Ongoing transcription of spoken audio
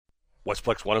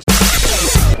Westplex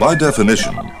 107. By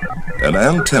definition, an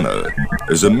antenna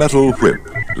is a metal whip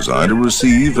designed to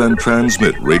receive and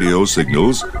transmit radio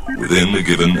signals within a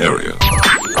given area.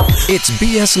 It's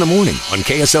BS in the Morning on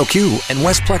KSLQ and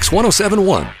Westplex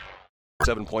 107.1.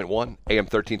 7.1, AM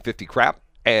 1350 crap,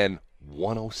 and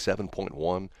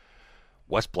 107.1,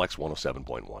 Westplex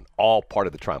 107.1. All part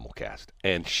of the Trimulcast.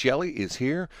 And Shelly is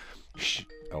here.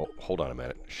 Oh, hold on a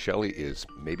minute. Shelly is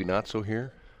maybe not so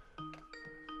here.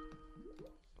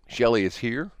 Shelly is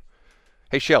here.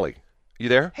 Hey, Shelly, you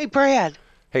there? Hey, Brad.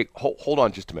 Hey, hold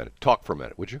on just a minute. Talk for a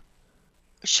minute, would you?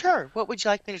 Sure. What would you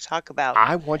like me to talk about?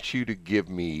 I want you to give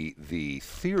me the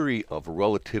theory of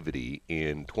relativity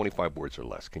in 25 words or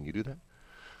less. Can you do that?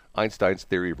 Einstein's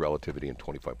theory of relativity in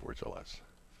 25 words or less.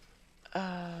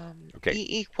 Okay.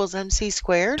 E equals mc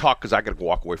squared? Talk, because I got to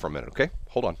walk away for a minute, okay?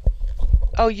 Hold on.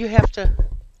 Oh, you have to...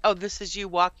 Oh, this is you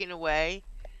walking away?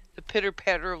 The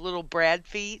pitter-patter of little Brad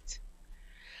feet?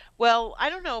 Well, I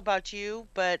don't know about you,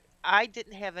 but I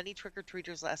didn't have any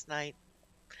trick-or-treaters last night.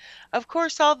 Of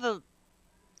course, the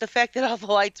fact that all the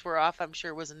lights were off, I'm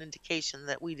sure, was an indication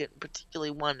that we didn't particularly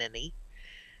want any.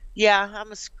 Yeah,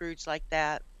 I'm a Scrooge like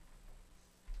that.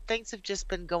 Things have just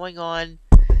been going on.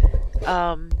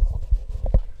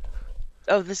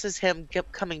 Oh, this is him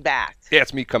coming back. Yeah,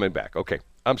 it's me coming back. Okay.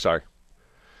 I'm sorry.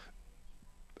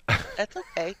 That's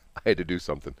okay. I had to do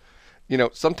something. You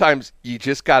know, sometimes you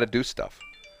just got to do stuff.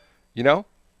 You know?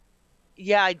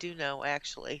 Yeah, I do know,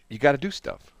 actually. You got to do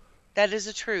stuff. That is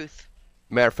a truth.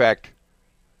 Matter of fact,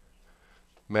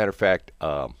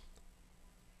 hold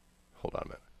on a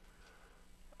minute.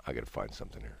 I got to find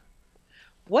something here.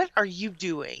 What are you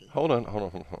doing? Hold on.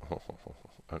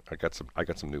 I got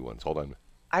some new ones. Hold on.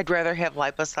 I'd rather have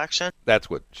liposuction. That's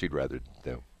what she'd rather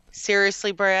do.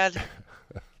 Seriously, Brad?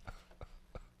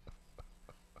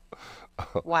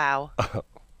 Wow.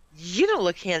 You don't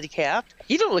look handicapped.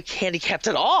 You don't look handicapped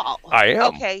at all. I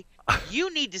am. Okay,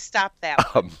 you need to stop that.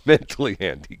 I'm mentally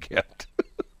handicapped.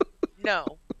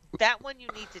 No, that one you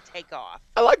need to take off.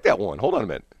 I like that one. Hold on a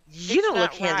minute. You don't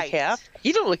look handicapped.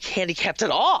 You don't look handicapped at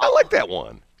all. I like that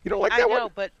one. You don't like that one? I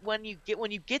know, but when you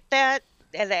get that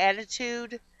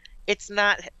attitude, it's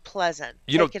not pleasant.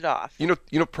 Take it off. You know what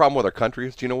the problem with our country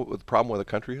is? Do you know what the problem with our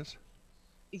country is?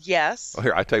 Yes. Oh,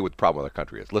 here, I'll tell you what the problem with our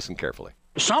country is. Listen carefully.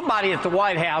 Somebody at the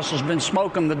White House has been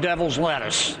smoking the devil's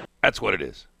lettuce. That's what it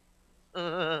is.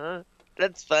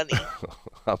 That's funny.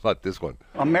 How about this one?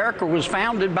 America was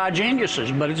founded by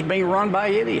geniuses, but it's being run by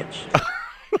idiots.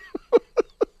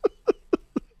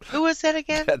 Who was that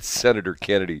again? That's Senator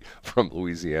Kennedy from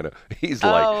Louisiana. He's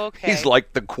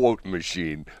like the quote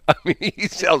machine. I mean,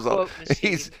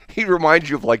 he reminds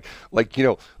you of like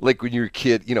when you're a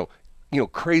kid,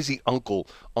 crazy Uncle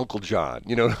John,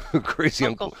 crazy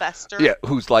Uncle Fester. Yeah,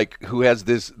 who has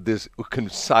this who can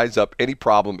size up any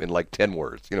problem in like 10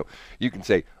 words. You can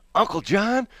say, "Uncle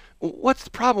John, what's the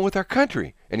problem with our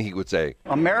country?" And he would say,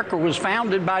 America was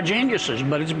founded by geniuses,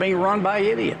 but it's being run by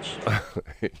idiots.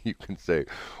 You can say,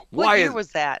 What year was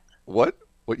that? What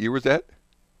year was that?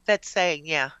 That saying,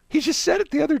 yeah. He just said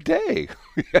it the other day.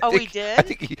 He did? I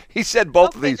think he said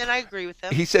both of these. Then I agree with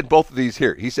him. He said both of these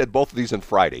here. He said both of these on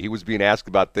Friday. He was being asked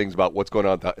about things about what's going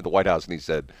on at the White House, and he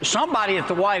said, somebody at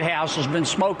the White House has been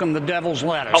smoking the devil's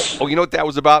lettuce. Oh, you know what that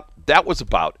was about? That was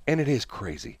about, and it is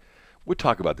crazy. We'll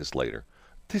talk about this later.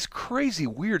 This crazy,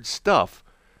 weird stuff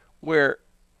where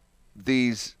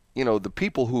these, the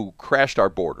people who crashed our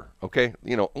border, okay?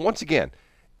 Once again,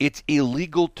 it's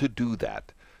illegal to do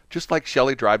that. Just like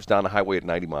Shelley drives down the highway at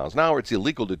 90 miles an hour, it's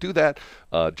illegal to do that.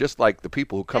 Just like the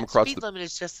people who come across speed limit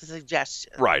is just a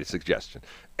suggestion. Right, a suggestion.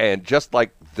 And just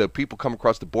like the people come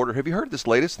across the border, have you heard this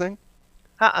latest thing?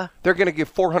 They're going to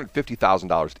give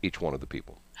 $450,000 to each one of the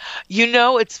people.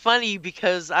 It's funny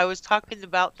because I was talking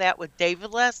about that with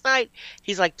David last night.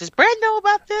 He's like, does Brad know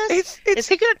about this? Is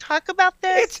he going to talk about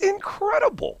this? It's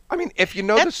incredible. I mean, if you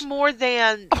know That's more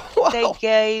than they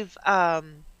gave...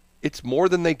 It's more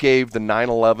than they gave the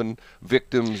 9/11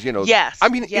 victims, Yes. I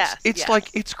mean, yes, it's like,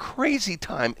 it's crazy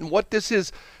time. And what this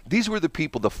is, these were the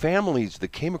people, the families that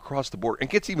came across the border. And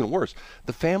it gets even worse.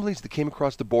 The families that came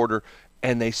across the border,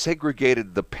 and they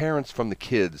segregated the parents from the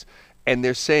kids. And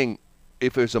they're saying,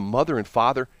 if there's a mother and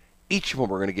father, each of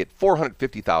them are going to get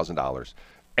 $450,000.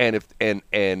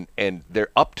 And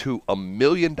they're up to $1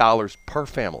 million per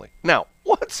family. Now,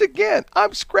 once again,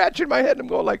 I'm scratching my head and I'm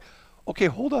going like, okay,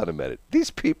 hold on a minute. These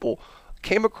people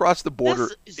came across the border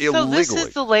illegally. So this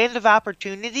is the land of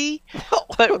opportunity?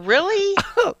 But really?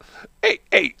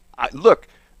 Hey, look,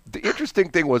 the interesting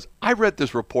thing was I read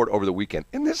this report over the weekend,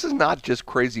 and this is not just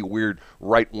crazy, weird,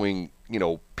 right-wing,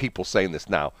 people saying this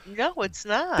now. No, it's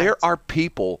not. There are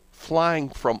people flying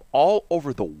from all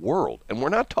over the world. And we're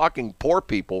not talking poor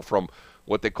people from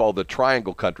what they call the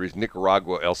triangle countries,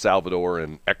 Nicaragua, El Salvador,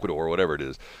 and Ecuador, whatever it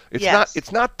is.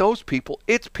 It's not those people.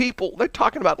 It's people, they're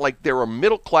talking about like there are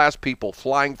middle-class people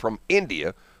flying from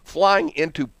India, flying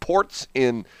into ports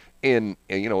in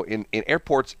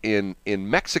airports in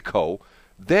Mexico,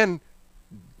 then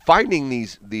finding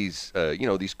these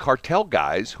cartel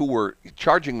guys who were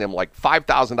charging them like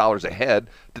 $5,000 a head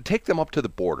to take them up to the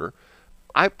border.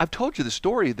 I've told you the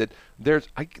story that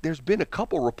there's been a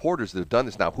couple reporters that have done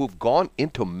this now who have gone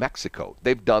into Mexico.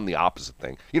 They've done the opposite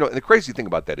thing. And the crazy thing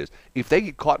about that is if they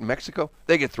get caught in Mexico,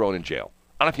 they get thrown in jail.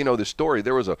 I don't know if you know this story.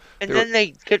 Then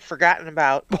they get forgotten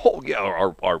about. Oh yeah,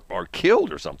 are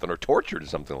killed or something, or tortured or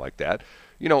something like that.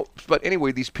 But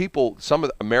anyway, these people, some of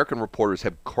the American reporters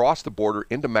have crossed the border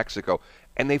into Mexico,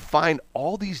 and they find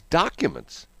all these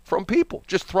documents from people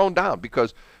just thrown down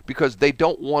because they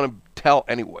don't want to tell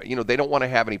anyway. They don't want to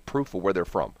have any proof of where they're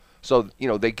from. So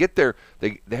they get there.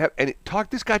 They have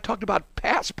This guy talked about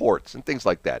passports and things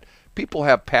like that. People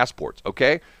have passports,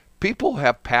 okay? People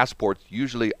have passports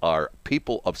usually are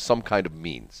people of some kind of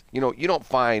means. You don't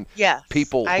find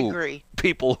people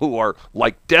who are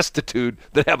like destitute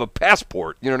that have a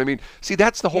passport. You know what I mean? See,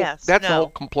 that's the whole the whole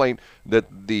complaint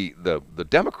that the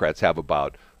Democrats have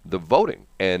about the voting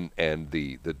and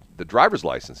the driver's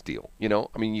license deal.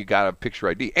 I mean, you got a picture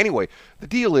ID. Anyway, the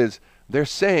deal is they're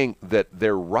saying that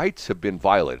their rights have been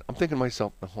violated. I'm thinking to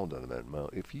myself, hold on a minute,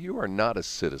 Mo. If you are not a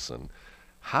citizen,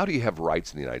 how do you have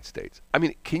rights in the United States? I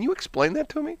mean, can you explain that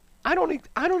to me? I don't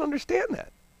understand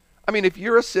that. I mean, if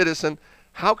you're a citizen,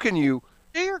 how can you?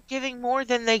 They're giving more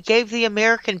than they gave the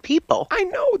American people. I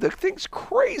know, the thing's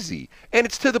crazy, and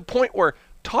it's to the point where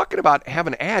talking about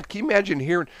having an ad. Can you imagine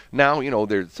hearing now?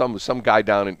 There's some guy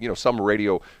down in some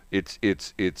radio. It's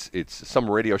some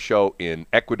radio show in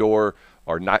Ecuador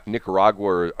or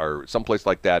Nicaragua or someplace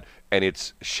like that, and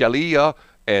it's Shelia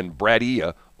and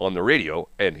Bradilla on the radio,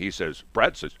 and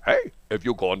Brad says, hey, if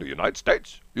you go into the United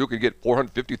States, you can get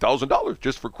 $450,000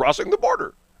 just for crossing the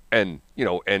border. And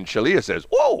Shelia says,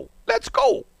 whoa, let's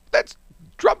go. Let's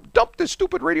dump this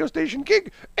stupid radio station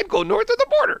gig and go north of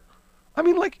the border. I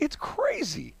mean, like, it's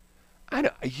crazy.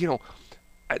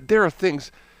 There are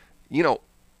things,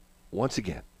 once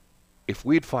again, if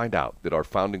we'd find out that our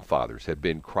founding fathers had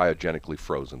been cryogenically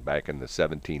frozen back in the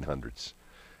 1700s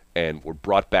and were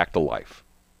brought back to life,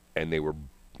 and they were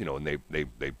and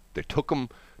they took them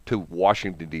to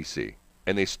Washington, D.C.,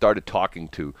 and they started talking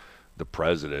to the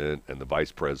president and the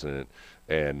vice president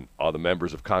and all the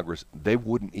members of Congress, they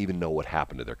wouldn't even know what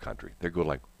happened to their country. They'd go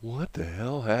like, what the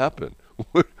hell happened?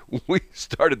 We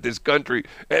started this country,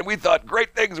 and we thought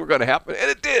great things were going to happen, and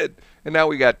it did. And now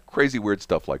we got crazy, weird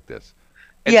stuff like this.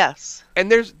 And, yes.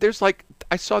 And there's like,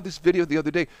 I saw this video the other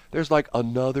day. There's like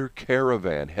another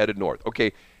caravan headed north.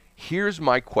 Okay, here's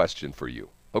my question for you,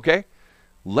 okay?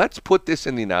 Let's put this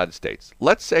in the United States.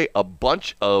 Let's say a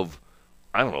bunch of,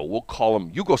 I don't know, we'll call them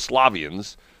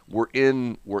Yugoslavians were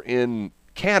in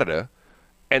Canada,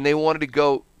 and they wanted to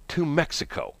go to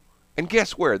Mexico. And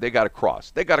guess where they got to cross?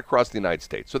 They got to cross the United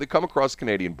States. So they come across the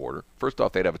Canadian border. First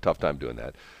off, they'd have a tough time doing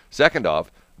that. Second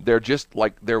off,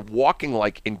 they're walking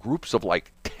like in groups of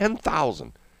like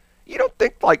 10,000. You don't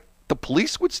think like the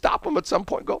police would stop them at some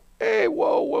point and go, hey,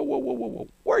 whoa,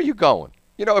 where are you going?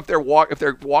 If they're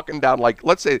walking down, like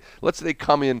let's say they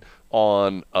come in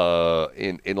on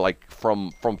in like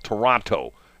from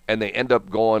Toronto, and they end up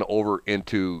going over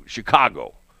into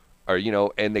Chicago, or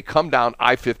and they come down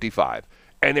I-55,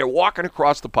 and they're walking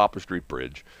across the Poplar Street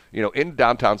Bridge, in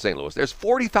downtown St. Louis. There's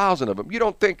 40,000 of them. You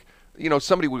don't think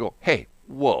somebody would go, hey,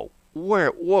 whoa,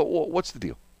 what's the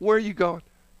deal? Where are you going?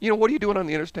 What are you doing on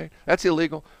the interstate? That's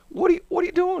illegal. What are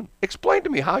you doing? Explain to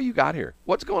me how you got here.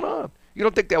 What's going on? You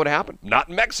don't think that would happen? Not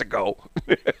in Mexico.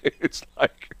 It's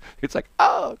like,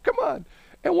 oh, come on.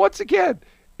 And once again,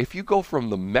 if you go from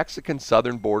the Mexican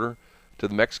southern border to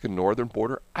the Mexican northern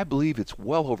border, I believe it's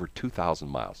well over 2,000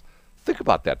 miles. Think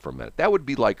about that for a minute. That would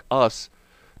be like us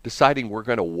deciding we're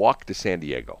going to walk to San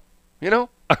Diego. I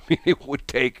mean, it would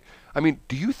take,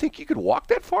 do you think you could walk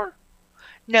that far?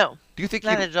 No, do you think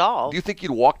not at all. Do you think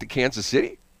you'd walk to Kansas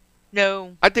City?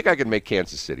 No. I think I could make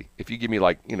Kansas City. If you give me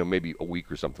like, maybe a week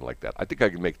or something like that. I think I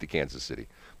could make it to Kansas City.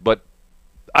 But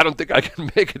I don't think I can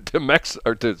make it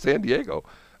to to San Diego.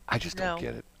 I just don't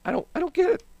get it. I don't get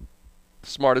it.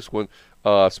 Smartest woman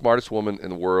in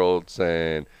the world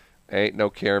saying, ain't no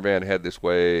caravan head this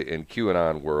way in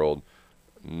QAnon world.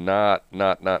 Not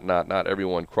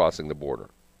everyone crossing the border.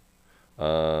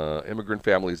 Immigrant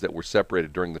families that were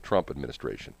separated during the Trump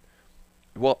administration.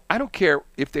 Well, I don't care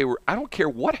if they were. I don't care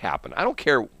what happened. I don't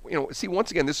care. See,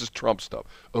 once again, this is Trump stuff.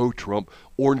 Oh, Trump,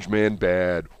 Orange Man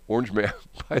bad. Orange Man.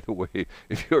 By the way,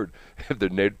 if you heard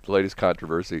the latest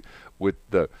controversy with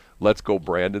the "Let's Go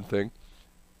Brandon" thing.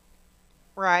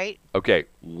 Right. Okay,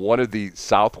 one of the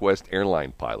Southwest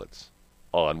airline pilots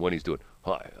on when he's doing,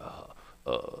 hi,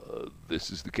 this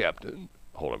is the captain.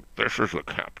 Hold on. This is the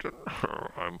captain.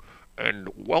 And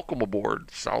welcome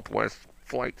aboard Southwest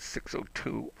Flight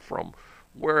 602 from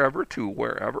wherever to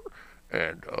wherever.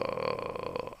 And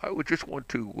I would just want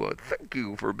to thank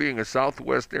you for being a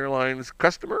Southwest Airlines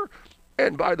customer.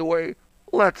 And by the way,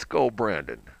 let's go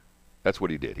Brandon. That's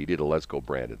what he did. He did a let's go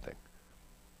Brandon thing.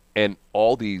 And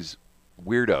all these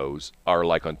weirdos are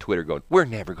like on Twitter going, we're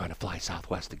never going to fly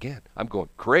Southwest again. I'm going,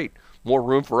 great, more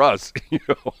room for us.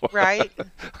 Right.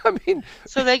 I mean,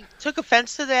 so they took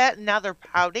offense to that, and now they're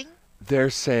pouting.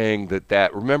 They're saying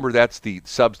remember, that's the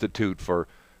substitute for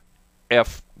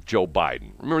F Joe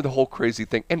Biden. Remember the whole crazy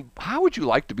thing? And how would you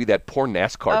like to be that poor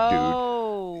NASCAR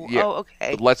dude? Yeah,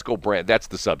 okay. Let's go Brandon. That's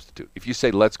the substitute. If you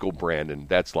say let's go Brandon,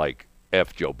 that's like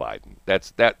F Joe Biden.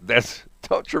 That's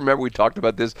don't you remember we talked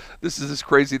about this? This is this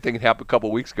crazy thing that happened a couple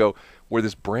of weeks ago where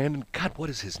this Brandon, God, what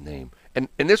is his name? And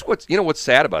this what's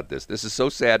sad about this? This is so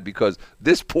sad because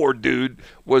this poor dude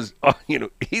was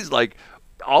he's like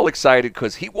all excited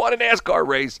because he won a NASCAR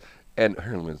race. And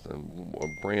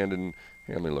Brandon,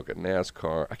 let me look at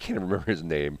NASCAR. I can't even remember his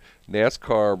name.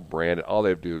 NASCAR Brandon. All they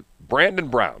have to do, Brandon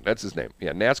Brown. That's his name.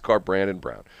 Yeah, NASCAR Brandon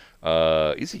Brown.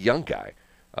 He's a young guy.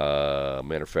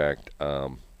 Matter of fact,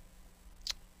 let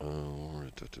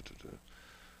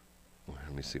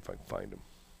me see if I can find him.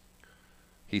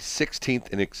 He's 16th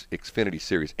in Xfinity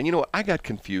Series, and you know what? I got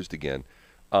confused again.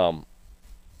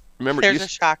 Remember, there's a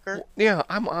shocker. Yeah,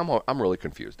 I'm really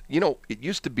confused. It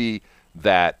used to be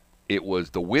that it was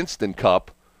the Winston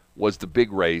Cup was the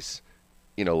big race,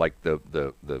 like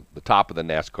the top of the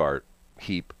NASCAR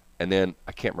heap, and then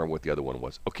I can't remember what the other one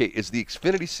was. Okay, is the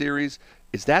Xfinity Series,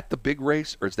 is that the big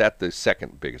race or is that the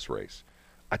second biggest race?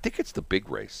 I think it's the big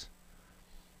race.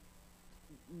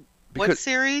 What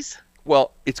series?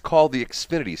 Well, it's called the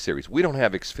Xfinity Series. We don't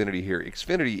have Xfinity here.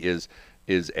 Xfinity is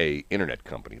a internet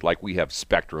company. Like we have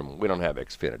Spectrum, we don't have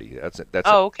Xfinity.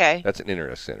 Okay. That's an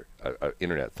internet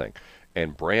thing.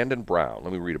 And Brandon Brown.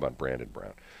 Let me read about Brandon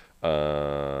Brown.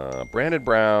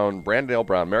 Brandon L.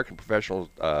 Brown, American professional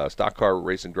stock car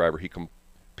racing driver. He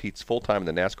competes full-time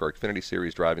in the NASCAR Xfinity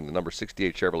Series, driving the number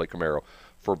 68 Chevrolet Camaro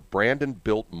for Brandon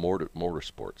Built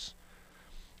Motorsports.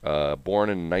 Born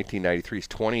in 1993, he's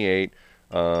 28.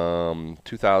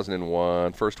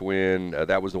 2001, first win.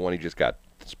 That was the one he just got.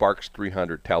 Sparks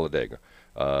 300 Talladega.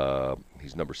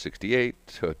 He's number 68.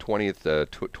 20th,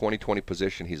 2020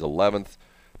 position. He's 11th.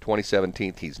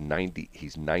 2017, he's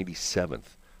 97th.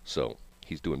 So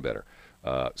he's doing better.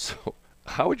 So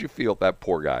how would you feel if that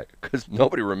poor guy? Because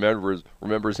nobody remembers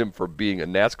him for being a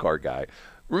NASCAR guy.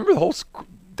 Remember the whole?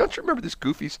 Don't you remember this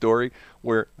goofy story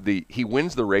where he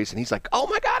wins the race and he's like, "Oh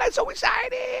my God, I'm so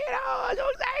excited! Oh, I'm so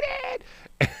excited!"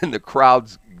 And the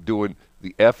crowd's doing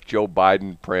the F Joe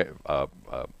Biden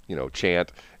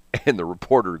chant, and the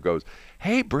reporter goes,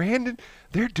 "Hey Brandon,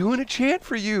 they're doing a chant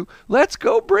for you. Let's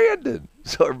go Brandon."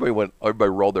 So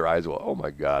everybody rolled their eyes. Well, oh my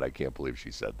God, I can't believe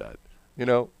she said that.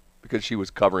 Because she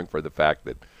was covering for the fact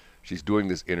that she's doing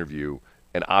this interview,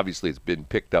 and obviously it's been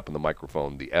picked up in the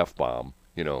microphone, the F-bomb,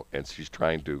 and she's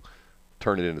trying to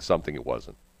turn it into something it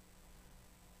wasn't.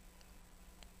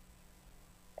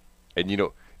 And you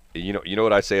know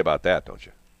what I say about that, don't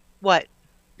you? What?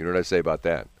 You know what I say about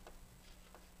that?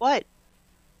 What?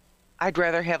 I'd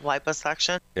rather have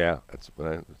liposuction. Yeah, that's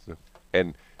what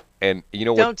and you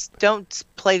know what? Don't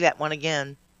play that one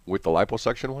again. With the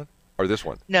liposuction one or this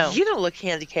one? No. You don't look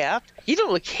handicapped. You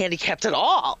don't look handicapped at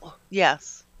all.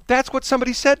 Yes. That's what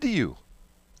somebody said to you.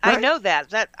 Right? I know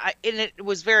that. And it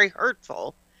was very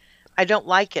hurtful. I don't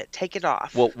like it. Take it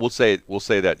off. Well, we'll say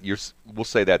that's you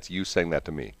saying that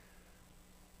to me.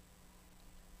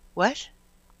 What?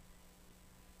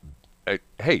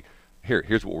 Hey,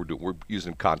 here's what we're doing. We're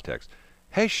using context.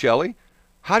 Hey, Shelley,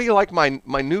 how do you like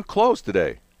my new clothes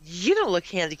today? You don't look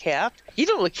handicapped. You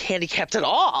don't look handicapped at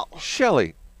all.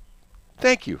 Shelley,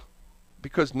 thank you.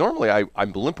 Because normally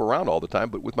I'm limp around all the time,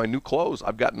 but with my new clothes,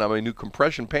 I've gotten my new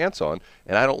compression pants on,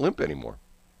 and I don't limp anymore.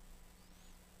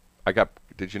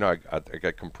 Did you know I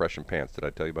got compression pants? Did I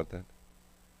tell you about that?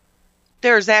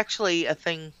 There's actually a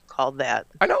thing called that.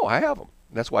 I know, I have them.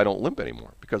 And that's why I don't limp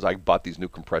anymore, because I bought these new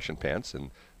compression pants, and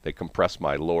they compress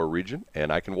my lower region,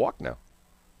 and I can walk now.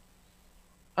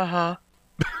 Uh-huh.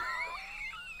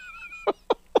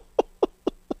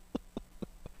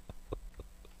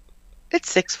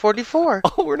 It's 6:44.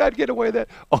 Oh, we're not getting away with that.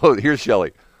 Oh, here's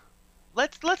Shelley.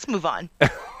 Let's move on.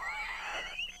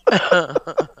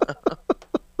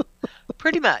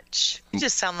 Pretty much. You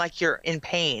just sound like you're in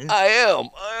pain. I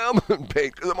am in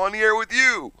pain because I'm on the air with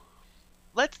you.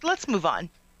 Let's move on.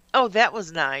 Oh, that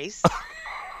was nice.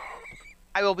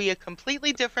 I will be a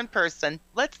completely different person.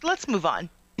 Let's move on.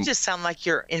 You just sound like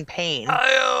you're in pain. I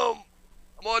am.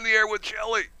 I'm on the air with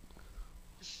Shelley.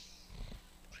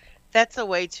 That's a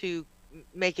way to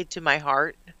make it to my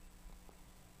heart.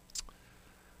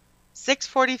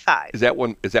 6:45. Is that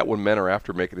when men are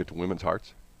after making it to women's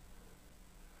hearts?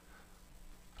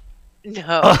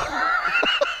 No.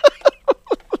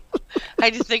 I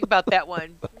just think about that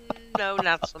one. No,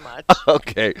 not so much.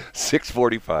 Okay,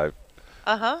 6:45.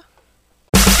 Uh-huh.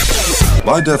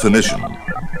 By definition,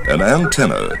 an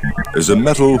antenna is a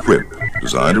metal whip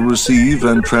designed to receive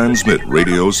and transmit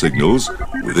radio signals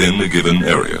within a given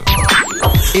area.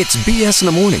 It's BS in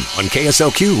the Morning on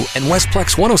KSLQ and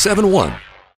Westplex 107.1.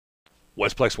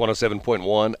 Westplex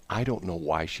 107.1. I don't know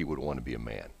why she would want to be a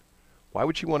man. Why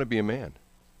would she want to be a man?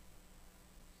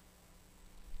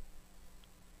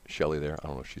 Shelley there? I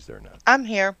don't know if she's there or not. I'm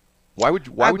here. Why would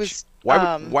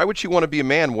she want to be a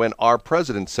man when our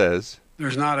president says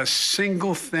there's not a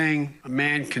single thing a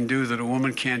man can do that a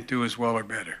woman can't do as well or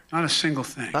better? Not a single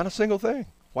thing. Not a single thing.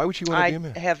 Why would she want to be a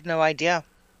man? I have no idea.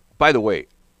 By the way,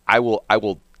 I will,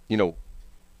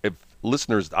 if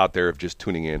listeners out there, if just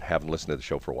tuning in, haven't listened to the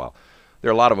show for a while, there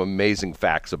are a lot of amazing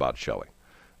facts about Shelley.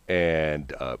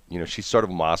 And, she's sort of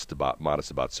modest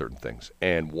about certain things.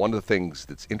 And one of the things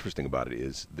that's interesting about it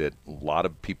is that a lot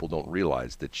of people don't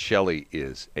realize that Shelley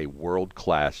is a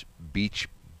world-class beach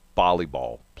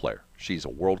volleyball player. She's a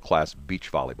world-class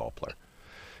beach volleyball player.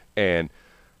 And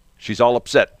she's all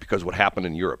upset because of what happened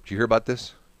in Europe. Did you hear about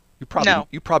this? You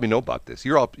probably know about this.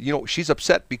 She's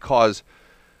upset because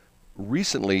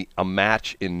recently a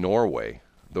match in Norway,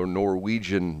 the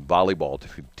Norwegian volleyball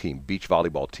team, beach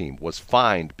volleyball team, was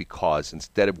fined because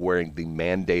instead of wearing the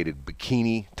mandated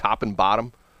bikini top and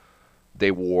bottom,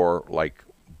 they wore like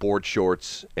board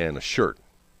shorts and a shirt,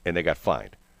 and they got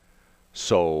fined.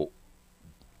 So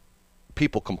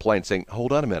people complained saying,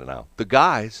 hold on a minute now. The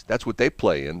guys, that's what they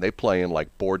play in. They play in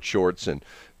like board shorts and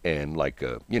like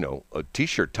a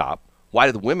T-shirt top. Why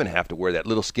do the women have to wear that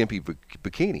little skimpy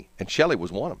bikini? And Shelley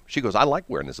was one of them. She goes, I like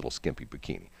wearing this little skimpy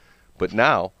bikini. But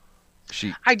now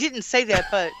I didn't say that,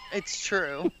 but it's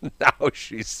true. Now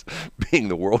she's being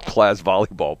the world-class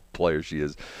volleyball player she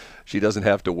is. She doesn't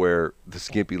have to wear the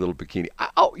skimpy little bikini.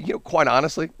 Quite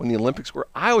honestly, when the Olympics were,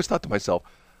 I always thought to myself,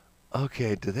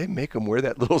 okay, do they make them wear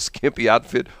that little skimpy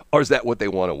outfit, or is that what they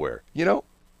want to wear? You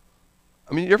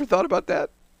ever thought about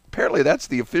that? Apparently, that's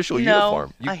the official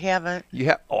uniform. I haven't.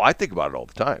 I think about it all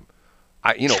the time.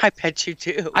 I bet you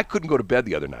do. I couldn't go to bed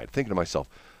the other night thinking to myself,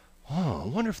 I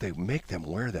wonder if they make them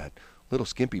wear that little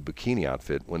skimpy bikini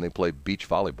outfit when they play beach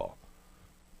volleyball.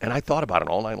 And I thought about it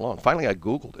all night long. Finally, I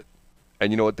Googled it.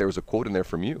 And you know what? There was a quote in there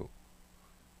from you.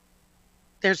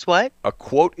 There's what? A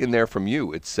quote in there from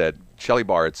you. It said, Shelley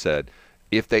Barr, it said,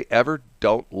 if they ever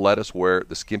don't let us wear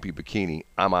the skimpy bikini,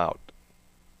 I'm out.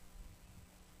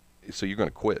 So you're going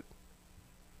to quit.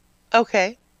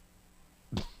 Okay.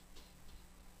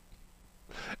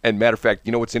 And matter of fact,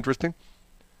 you know what's interesting?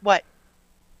 What?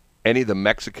 Any of the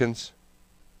Mexicans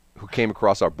who came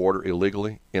across our border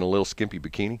illegally in a little skimpy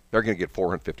bikini, they're going to get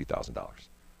 $450,000.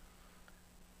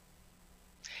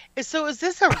 So is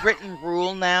this a written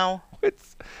rule now?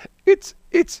 It's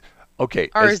okay.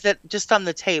 Or is it just on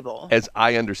the table? As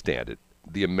I understand it,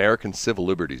 the American Civil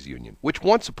Liberties Union, which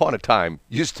once upon a time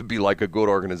used to be like a good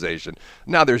organization,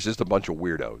 now there's just a bunch of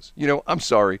weirdos. I'm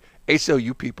sorry,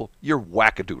 ACLU people, you're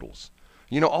wackadoodles.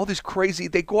 All these crazy,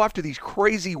 they go after these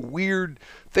crazy, weird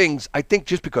things, I think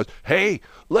just because, hey,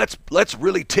 let's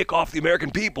really tick off the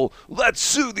American people. Let's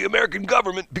sue the American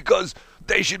government because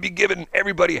they should be giving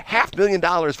everybody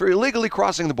 $500,000 for illegally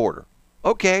crossing the border.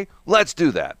 Okay, let's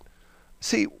do that.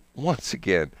 See, once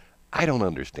again, I don't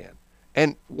understand.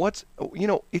 And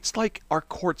it's like our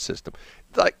court system.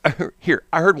 Like, here,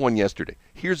 I heard one yesterday.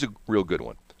 Here's a real good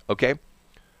one, okay?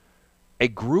 A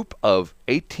group of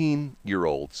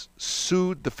 18-year-olds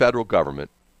sued the federal government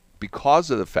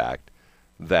because of the fact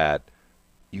that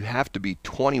you have to be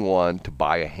 21 to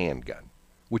buy a handgun,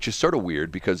 which is sort of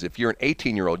weird because if you're an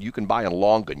 18-year-old, you can buy a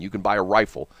long gun, you can buy a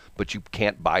rifle, but you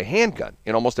can't buy a handgun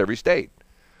in almost every state.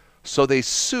 So they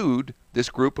sued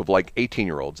this group of like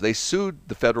 18-year-olds. They sued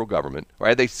the federal government,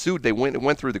 right? They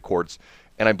went through the courts,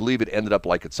 and I believe it ended up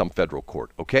like at some federal court,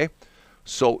 okay?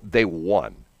 So they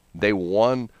won. They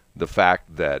won the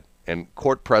fact that, and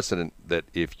court precedent, that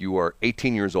if you are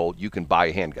 18 years old, you can buy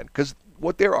a handgun. Because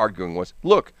what they're arguing was,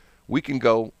 look, we can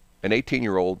go, an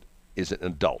 18-year-old is an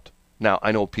adult. Now,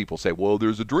 I know people say, well,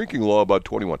 there's a drinking law about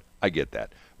 21. I get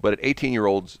that. But at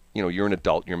 18-year-olds, you're an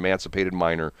adult, you're an emancipated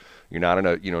minor. You're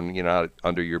not you're not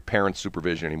under your parents'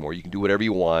 supervision anymore. You can do whatever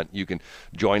you want. You can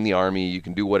join the army. You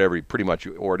can do whatever, pretty much,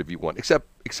 or whatever you want,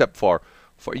 except for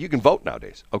you can vote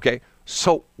nowadays. Okay.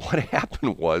 So what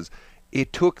happened was,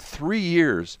 it took 3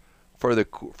 years for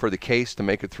the case to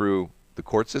make it through the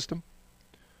court system,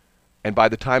 and by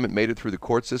the time it made it through the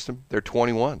court system, they're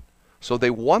 21. So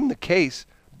they won the case,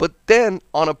 but then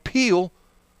on appeal,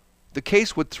 the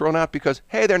case was thrown out because,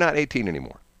 hey, they're not 18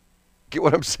 anymore. Get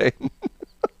what I'm saying?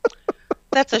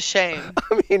 That's a shame.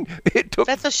 I mean, it took...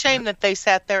 That's a shame that they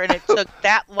sat there and it took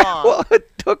that long. Well, it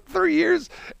took 3 years,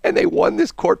 and they won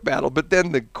this court battle. But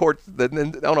then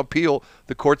then on appeal,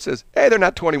 the court says, hey, they're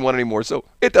not 21 anymore, so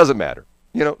it doesn't matter.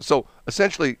 So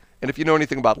essentially, and if you know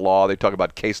anything about law, they talk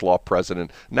about case law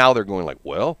precedent. Now they're going like,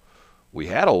 well, we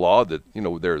had a law that,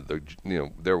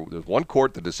 there was one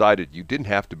court that decided you didn't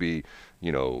have to be,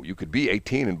 you could be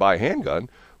 18 and buy a handgun.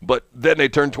 But then they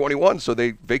turned 21, so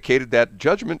they vacated that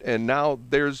judgment, and now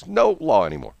there's no law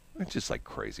anymore. It's just like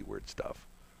crazy weird stuff.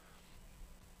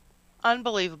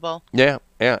 Unbelievable. Yeah.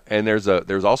 And there's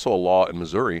also a law in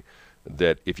Missouri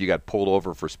that if you got pulled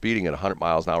over for speeding at 100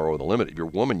 miles an hour over the limit, if you're a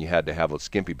woman, you had to have a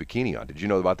skimpy bikini on. Did you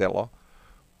know about that law?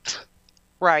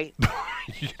 Right.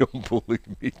 You don't believe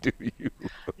me, do you?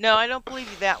 No, I don't believe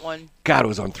you that one. God, it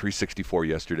was on 364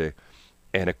 yesterday,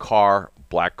 and a car,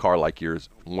 black car like yours,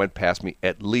 went past me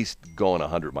at least going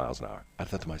 100 miles an hour. I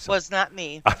thought to myself... Was not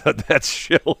me. I thought, that's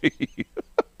Shelley.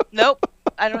 Nope.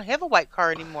 I don't have a white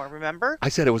car anymore, remember? I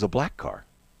said it was a black car.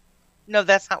 No,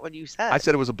 that's not what you said. I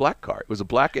said it was a black car. It was a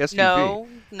black SUV.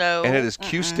 No. And it had this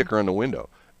Q sticker on the window.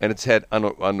 And it said, on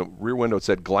the rear window, it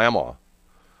said Glamaw.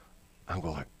 I'm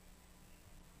going like...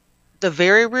 The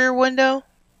very rear window?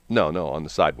 No, on the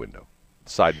side window.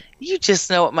 Side. You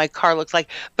just know what my car looks like.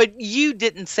 But you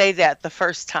didn't say that the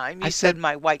first time. You said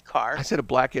my white car. I said a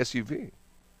black SUV.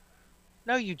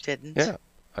 No, you didn't. Yeah,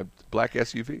 a black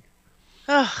SUV.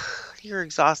 Ugh, you're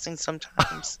exhausting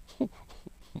sometimes.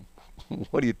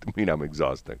 What do you mean I'm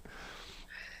exhausting?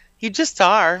 You just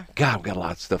are. God, we've got a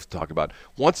lot of stuff to talk about.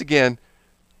 Once again,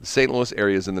 the St. Louis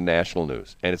area is in the national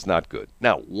news, and it's not good.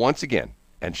 Now, once again,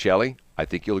 and Shelley, I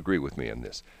think you'll agree with me on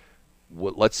this.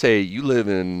 Well, let's say you live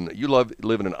in an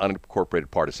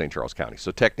unincorporated part of St. Charles County.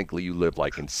 So technically you live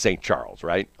like in St. Charles,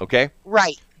 right? Okay?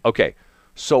 Right. Okay.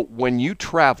 So when you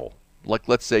travel, like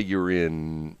let's say you're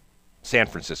in San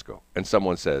Francisco and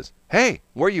someone says, hey,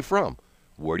 where are you from?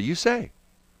 What do you say?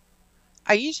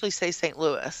 I usually say St.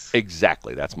 Louis.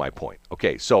 Exactly. That's my point.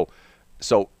 Okay. So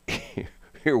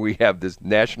here we have this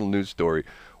national news story,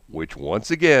 which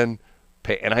once again,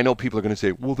 and I know people are going to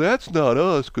say, well, that's not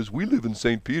us because we live in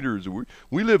St. Peter's, or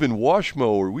we live in Washmo,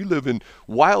 or we live in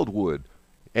Wildwood.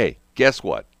 Hey, guess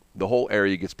what? The whole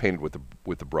area gets painted with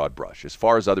the broad brush. As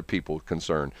far as other people are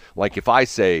concerned, like if I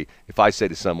say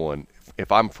to someone,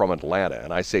 if I'm from Atlanta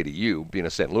and I say to you, being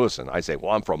a St. Louisan, I say,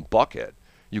 well, I'm from Buckhead.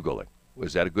 You go like, well,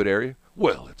 is that a good area?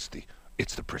 Well, it's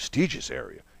the prestigious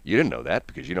area. You didn't know that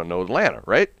because you don't know Atlanta,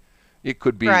 right? It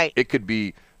could be right. It could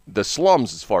be the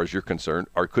slums as far as you're concerned,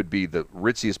 or it could be the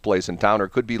ritziest place in town, or it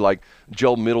could be like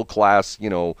Joe middle class,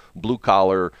 blue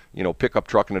collar, pickup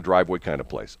truck in a driveway kind of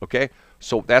place. Okay?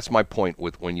 So that's my point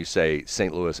with when you say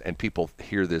St. Louis and people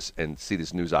hear this and see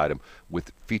this news item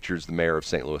with features the mayor of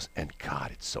St. Louis, and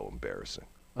God, it's so embarrassing.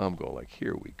 I'm going like,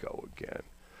 here we go again.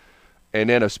 And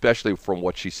then especially from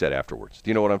what she said afterwards.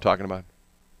 Do you know what I'm talking about?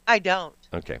 I don't.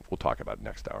 Okay, we'll talk about it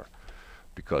next hour.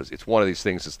 Because it's one of these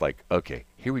things that's like, okay,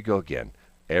 here we go again.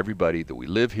 Everybody that we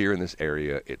live here in this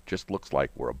area, it just looks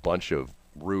like we're a bunch of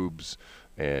rubes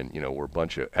and, we're a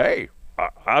bunch of, hey,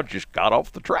 I just got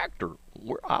off the tractor.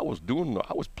 I was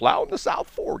plowing the South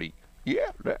 40.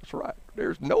 Yeah, that's right.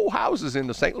 There's no houses in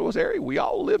the St. Louis area. We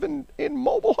all live in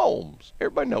mobile homes.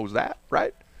 Everybody knows that,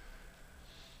 right?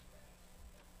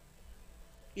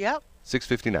 Yep.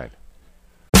 6:59.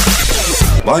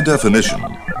 By definition,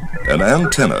 an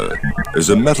antenna is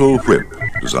a metal whip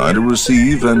designed to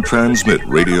receive and transmit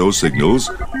radio signals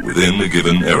within a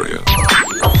given area.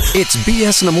 It's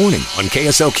BS in the Morning on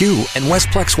KSLQ and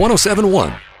Westplex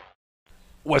 107.1.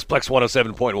 Westplex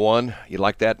 107.1. You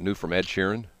like that? New from Ed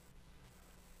Sheeran?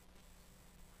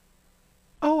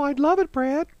 Oh, I'd love it,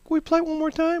 Brad. Can we play it one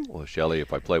more time? Well, Shelley,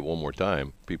 if I play it one more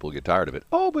time, people get tired of it.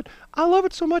 Oh, but I love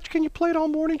it so much. Can you play it all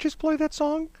morning? Just play that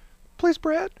song? Please,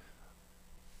 Brad?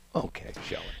 Okay,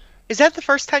 Shelley. Is that the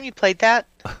first time you played that?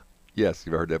 Yes,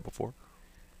 you've heard that before?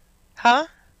 Huh?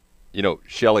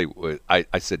 Shelley,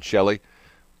 I said, Shelley,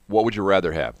 What would you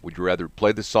rather have? Would you rather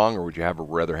play the song or would you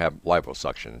rather have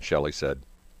liposuction? And Shelley said,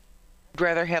 I'd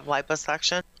rather have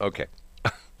liposuction. okay.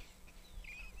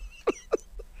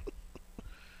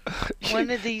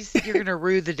 One of these, you're going to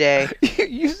rue the day.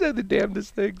 You said the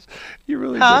damnedest things. You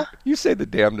really Huh? did. You say the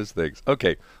damnedest things.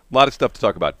 Okay, a lot of stuff to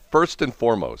talk about. First and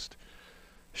foremost,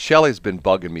 Shelley's been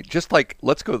bugging me. Just like,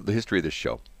 let's go to the history of this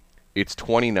show. It's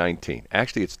 2019.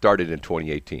 Actually, it started in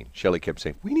 2018. Shelley kept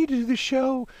saying, we need to do this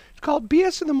show. It's called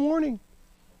BS in the Morning.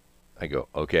 I go,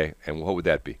 okay, and what would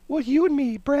that be? Well, you and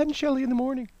me, Brad and Shelley in the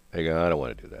morning. I go, I don't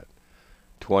want to do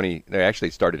that. Actually,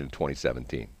 it started in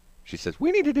 2017. She says,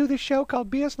 we need to do this show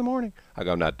called BS in the Morning. I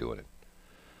go, I'm not doing it.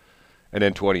 And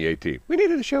then 2018, we need to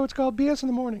do the show, it's called BS in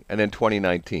the Morning. And then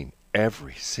 2019,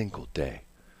 every single day.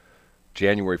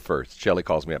 January 1st, Shelley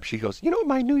calls me up. She goes, you know what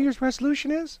my New Year's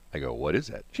resolution is? I go, what is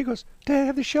that? She goes, to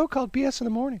have the show called BS in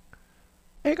the Morning.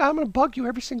 I go, I'm going to bug you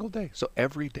every single day. So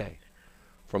every day,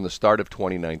 from the start of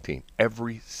 2019,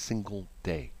 every single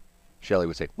day, Shelley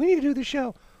would say, we need to do the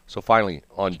show. So finally,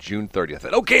 on June 30th, I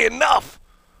said, okay, enough.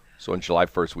 So on July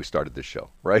 1st, we started this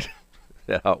show, right?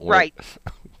 That's how it went. Right.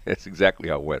 That's exactly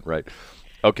how it went, right?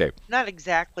 Okay. Not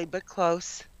exactly, but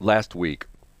close. Last week,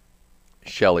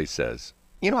 Shelley says,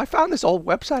 you know, I found this old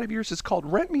website of yours. It's called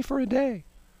Rent Me for a Day.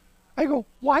 I go,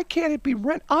 why can't it be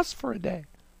Rent Us for a Day?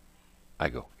 I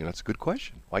go, you know, that's a good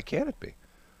question. Why can't it be?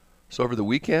 So over the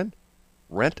weekend,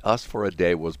 Rent Us for a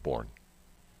Day was born.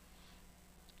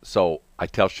 So I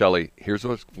tell Shelley, here's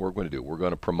what we're going to do. We're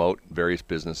going to promote various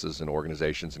businesses and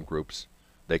organizations and groups.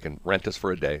 They can rent us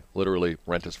for a day, literally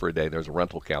rent us for a day. There's a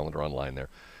rental calendar online there.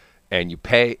 And you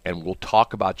pay, and we'll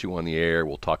talk about you on the air.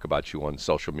 We'll talk about you on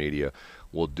social media.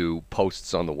 We'll do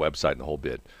posts on the website and the whole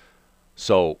bit.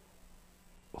 So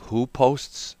who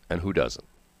posts and who doesn't?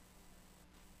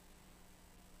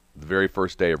 The very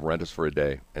first day of Rent Us for a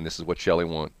Day, and this is what Shelley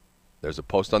wants. There's a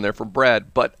post on there from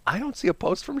Brad, but I don't see a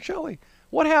post from Shelley.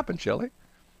 What happened, Shelley?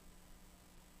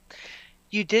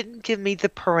 You didn't give me the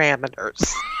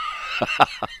parameters.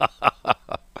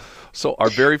 So our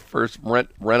very first Rent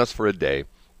Us for a Day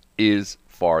is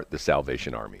for the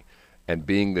Salvation Army. And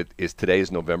being that today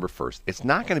is November 1st, it's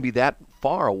not going to be that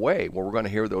far away where we're going to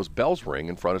hear those bells ring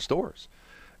in front of stores.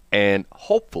 And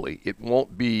hopefully it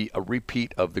won't be a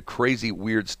repeat of the crazy,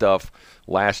 weird stuff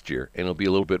last year. And it'll be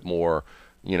a little bit more,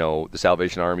 you know, the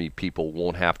Salvation Army people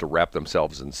won't have to wrap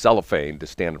themselves in cellophane to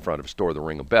stand in front of a store to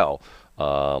ring a bell.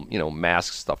 You know,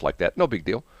 masks, stuff like that. No big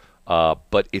deal.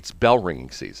 But it's bell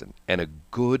ringing season. And a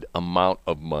good amount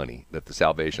of money that the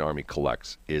Salvation Army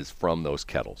collects is from those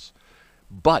kettles.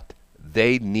 But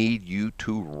they need you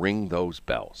to ring those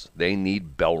bells. They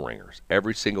need bell ringers.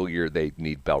 Every single year they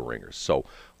need bell ringers. So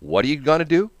what are you going to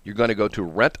do? You're going to go to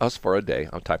Rent Us for a Day.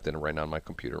 I'll type that in right now on my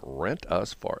computer. Rent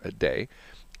Us for a Day.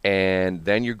 And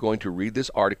then you're going to read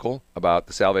this article about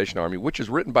the Salvation Army, which is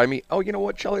written by me. Oh, you know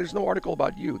what, Shelley? There's no article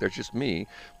about you. There's just me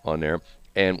on there.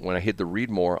 And when I hit the read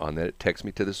more on that, it takes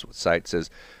me to this site. It says,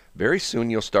 very soon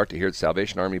you'll start to hear the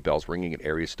Salvation Army bells ringing at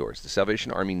area stores. The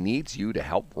Salvation Army needs you to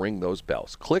help ring those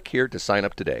bells. Click here to sign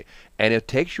up today. And it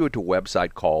takes you to a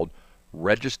website called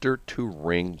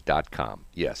registertoring.com.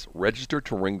 Yes,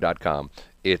 registertoring.com.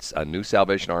 It's a new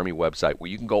Salvation Army website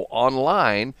where you can go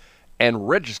online and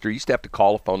register. You used to have to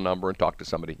call a phone number and talk to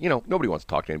somebody. You know, nobody wants to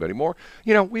talk to anybody more.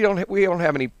 You know, we don't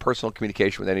have any personal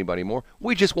communication with anybody more.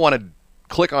 We just want to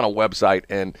click on a website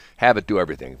and have it do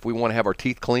everything. If we want to have our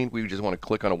teeth cleaned, we just want to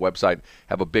click on a website,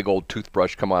 have a big old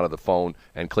toothbrush come out of the phone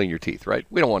and clean your teeth, right?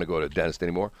 We don't want to go to a dentist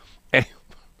anymore. I'm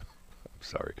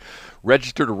sorry.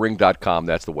 Registertoring.com,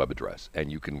 that's the web address,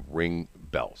 and you can ring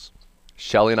bells.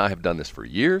 Shelley and I have done this for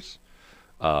years.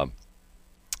 I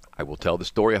will tell the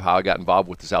story of how I got involved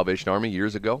with the Salvation Army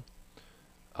years ago.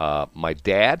 My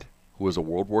dad, who was a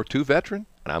World War II veteran,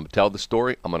 and I'm going to tell the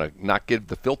story. I'm going to not give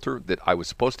the filter that I was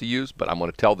supposed to use, but I'm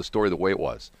going to tell the story the way it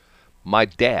was. My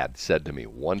dad said to me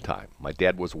one time, my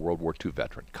dad was a World War II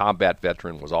veteran, combat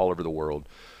veteran, was all over the world,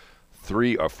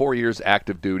 3 or 4 years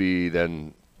active duty,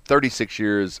 then 36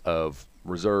 years of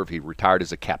reserve. He retired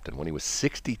as a captain when he was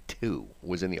 62,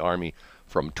 was in the Army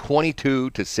from 22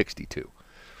 to 62.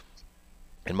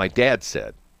 And my dad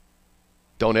said,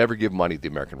 don't ever give money to the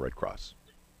American Red Cross.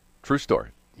 True story.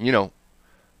 You know,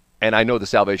 and I know the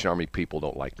Salvation Army people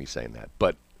don't like me saying that,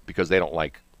 but because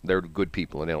they're good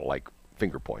people and they don't like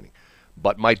finger pointing.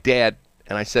 But my dad,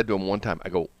 and I said to him one time, I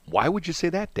go, why would you say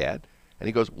that, Dad? And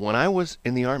he goes, when I was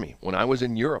in the Army, when I was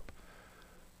in Europe,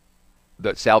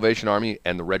 the Salvation Army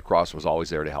and the Red Cross was always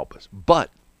there to help us.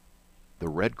 But the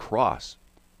Red Cross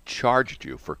charged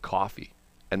you for coffee,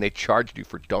 and they charged you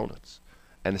for donuts.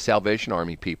 And the Salvation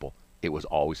Army people, it was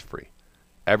always free.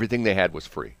 Everything they had was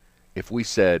free. If we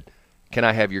said, can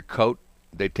I have your coat?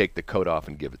 They'd take the coat off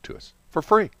and give it to us for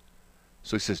free.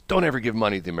 So he says, don't ever give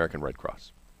money to the American Red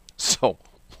Cross. So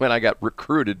when I got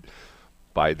recruited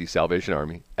by the Salvation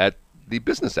Army at the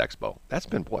Business Expo, that's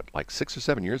been, what, like 6 or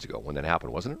 7 years ago when that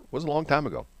happened, wasn't it? It was a long time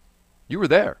ago. You were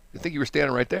there. I think you were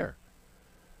standing right there.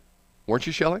 Weren't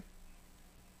you, Shelley?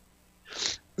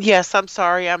 Yes, I'm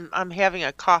sorry. I'm having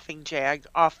a coughing jag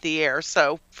off the air,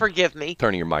 so forgive me.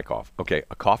 Turning your mic off. Okay,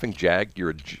 a coughing jag?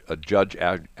 You're a judge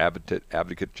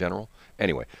advocate general?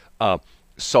 Anyway,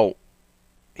 so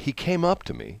he came up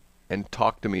to me and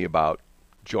talked to me about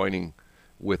joining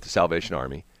with the Salvation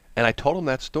Army, and I told him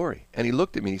that story. And he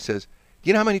looked at me and he says,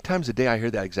 you know how many times a day I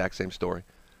hear that exact same story?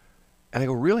 And I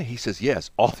go, really? He says, yes.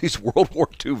 All these World War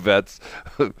II vets,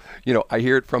 I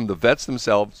hear it from the vets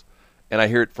themselves, and I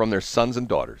hear it from their sons and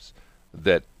daughters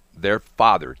that their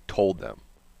father told them,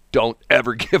 don't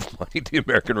ever give money to the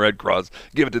American Red Cross,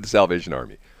 give it to the Salvation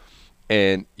Army.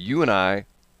 And you and I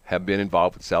have been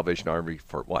involved with the Salvation Army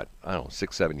for,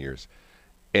 6, 7 years.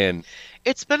 And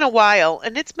it's been a while,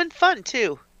 and it's been fun,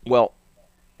 too. Well,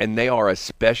 and they are a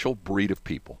special breed of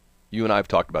people. You and I have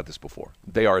talked about this before.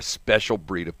 They are a special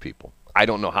breed of people. I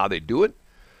don't know how they do it.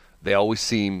 They always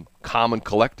seem calm and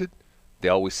collected. They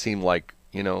always seem like,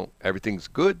 everything's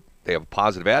good. They have a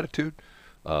positive attitude,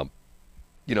 and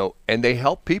they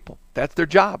help people. That's their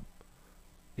job.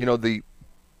 The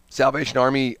Salvation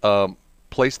Army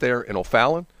place there in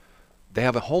O'Fallon, they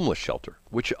have a homeless shelter,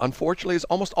 which unfortunately is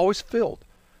almost always filled.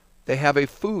 They have a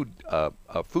food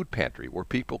pantry where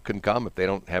people can come. If they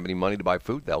don't have any money to buy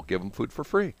food, they'll give them food for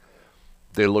free.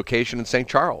 Their location in St.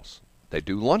 Charles, they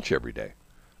do lunch every day.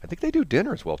 I think they do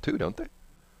dinner as well, too, don't they?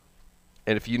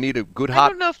 And if you need a good hot... I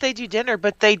don't know if they do dinner,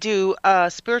 but they do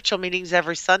spiritual meetings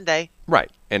every Sunday.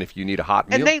 Right. And if you need a hot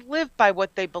meal... And they live by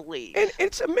what they believe. And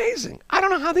it's amazing. I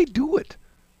don't know how they do it.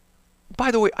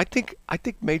 By the way, I think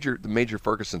the Major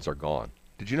Fergusons are gone.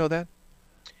 Did you know that?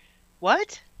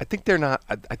 What? I think they're not...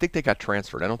 I think they got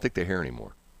transferred. I don't think they're here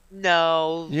anymore.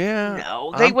 No. Yeah.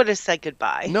 No, they would have said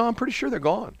goodbye. No, I'm pretty sure they're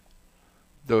gone.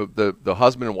 The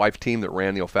husband and wife team that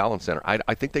ran the O'Fallon Center,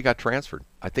 I think they got transferred.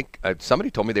 I think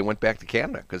somebody told me they went back to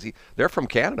Canada because they're from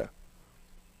Canada.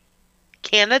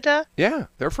 Canada? Yeah,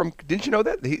 they're from. Didn't you know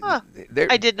that?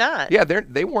 I did not. Yeah,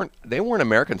 they weren't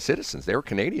American citizens. They were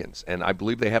Canadians, and I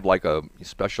believe they have like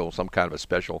some kind of a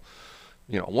special.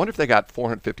 I wonder if they got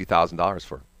 $450,000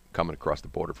 for coming across the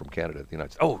border from Canada to the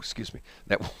United States. Oh, excuse me,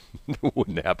 that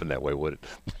wouldn't happen that way, would it?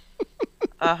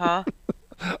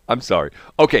 I'm sorry.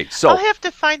 Okay, so I'll have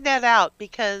to find that out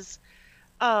because,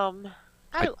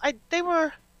 they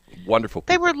were wonderful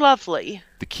people. They were lovely.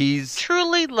 The Keys,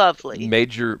 truly lovely.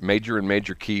 Major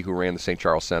Key, who ran the St.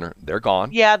 Charles Center, they're gone.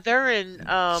 Yeah, they're in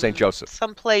St. Joseph,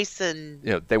 someplace in.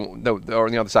 They're on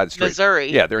the other side of the street.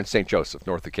 Missouri. Yeah, they're in St. Joseph,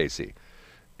 north of KC,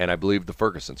 and I believe the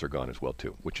Fergusons are gone as well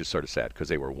too, which is sort of sad because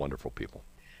they were wonderful people.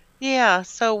 Yeah,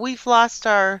 so we've lost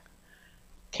our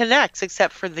connects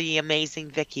except for the amazing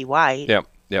Vicky White.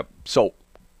 Yep. So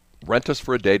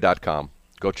rentusforaday.com.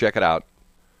 Go check it out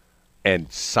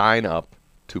and sign up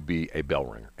to be a bell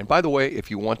ringer. And by the way, if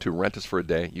you want to rent us for a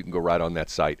day, you can go right on that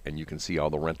site and you can see all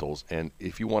the rentals. And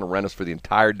if you want to rent us for the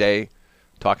entire day,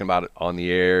 talking about it on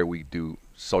the air, we do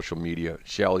social media.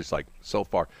 Shelley's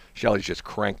just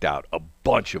cranked out a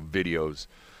bunch of videos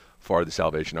for the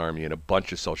Salvation Army and a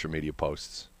bunch of social media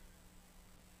posts.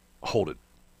 Hold it.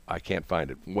 I can't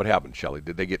find it. What happened, Shelley?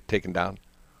 Did they get taken down?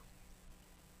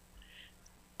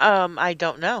 I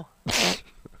don't know.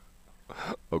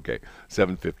 Okay,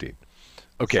 7:15.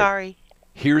 Okay. Sorry.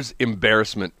 Here's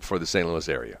embarrassment for the St. Louis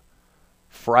area.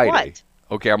 Friday. What?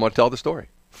 Okay, I'm going to tell the story.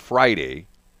 Friday,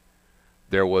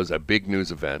 there was a big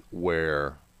news event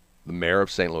where the mayor of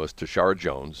St. Louis, Tashara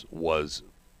Jones, was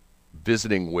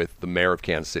visiting with the mayor of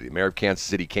Kansas City. The mayor of Kansas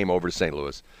City came over to St.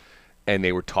 Louis, and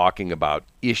they were talking about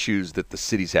issues that the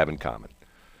cities have in common.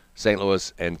 St.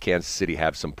 Louis and Kansas City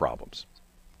have some problems.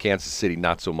 Kansas City,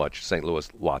 not so much. St. Louis,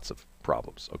 lots of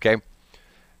problems, okay?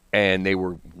 And they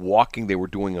were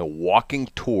doing a walking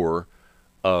tour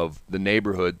of the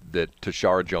neighborhood that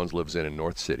Tashara Jones lives in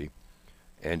North City.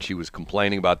 And she was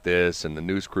complaining about this, and the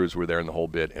news crews were there in the whole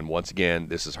bit. And once again,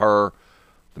 this is her,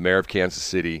 the mayor of Kansas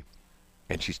City,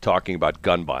 and she's talking about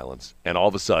gun violence. And all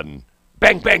of a sudden,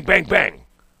 bang, bang, bang, bang,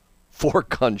 4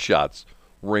 gunshots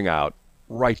ring out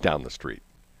right down the street.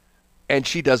 And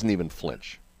she doesn't even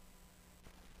flinch.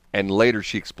 And later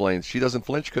she explains she doesn't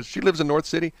flinch because she lives in North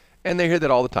City, and they hear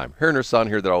that all the time. Her and her son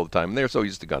hear that all the time, and they're so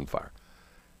used to gunfire.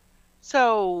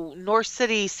 So North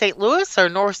City, St. Louis, or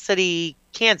North City,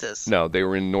 Kansas? No, they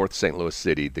were in North St. Louis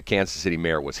City. The Kansas City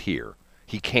mayor was here.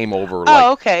 He came over.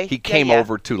 Okay. He came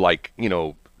over to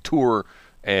tour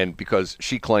And because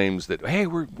she claims that, hey,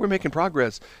 we're making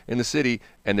progress in the city,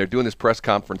 and they're doing this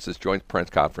joint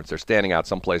press conference. They're standing out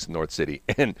someplace in North City,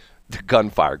 and the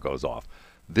gunfire goes off.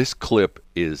 This clip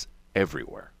is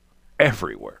everywhere.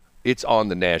 It's on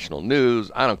the national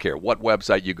news. I don't care what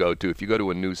website you go to. If you go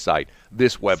to a news site,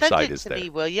 this website is there. Send it to me,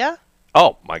 will ya?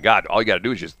 Oh, my God. All you got to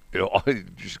do is just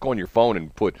go on your phone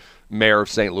and put Mayor of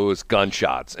St. Louis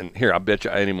gunshots. And here, I'll bet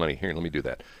you any money. Here, let me do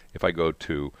that. If I go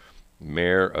to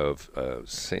Mayor of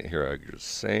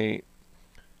St.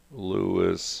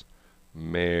 Louis,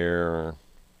 Mayor,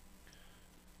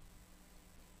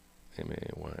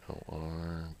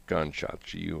 M-A-Y-O-R,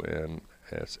 gunshots,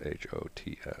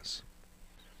 Gunshots.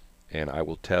 And I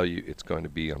will tell you it's going to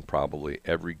be on probably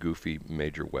every goofy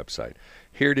major website.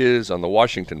 Here it is on the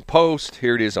Washington Post.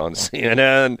 Here it is on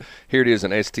CNN. Here it is on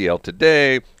STL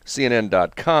Today,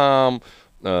 CNN.com,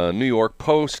 New York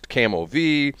Post,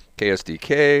 KMOV,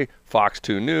 KSDK, Fox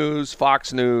 2 News,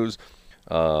 Fox News,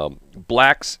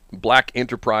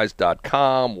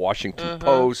 blackenterprise.com, Washington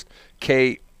Post,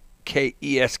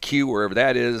 KESQ, wherever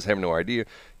that is, I have no idea.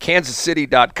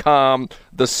 KansasCity.com,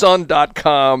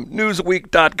 TheSun.com,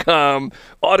 Newsweek.com,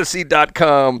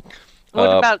 Odyssey.com.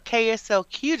 What about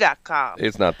KSLQ.com?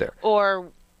 It's not there. Or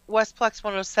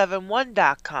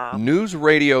Westplex1071.com.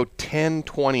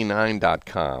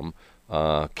 Newsradio1029.com,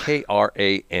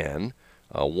 KRAN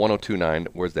 1029.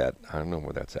 Where's that? I don't know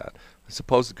where that's at.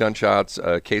 Supposed gunshots,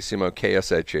 KCMO,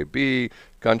 KSHAB,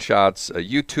 gunshots,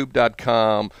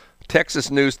 YouTube.com,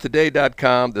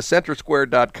 TexasNewsToday.com,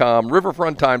 TheCenterSquare.com,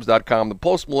 RiverfrontTimes.com,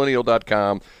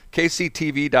 ThePostMillennial.com,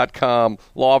 KCTV.com,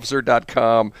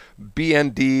 LawOfficer.com,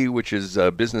 BND, which is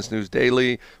Business News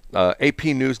Daily,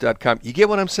 APNews.com. You get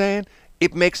what I'm saying?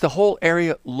 It makes the whole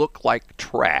area look like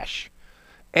trash.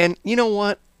 And you know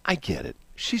what? I get it.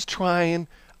 She's trying.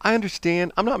 I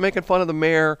understand. I'm not making fun of the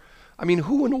mayor. I mean,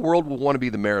 who in the world would want to be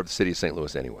the mayor of the city of St.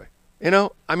 Louis anyway? You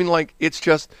know? I mean, like, it's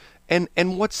just... And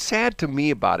what's sad to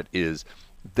me about it is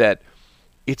that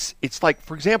it's like,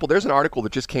 for example, there's an article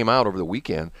that just came out over the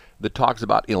weekend that talks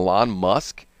about Elon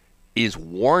Musk is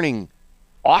warning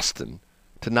Austin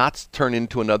to not turn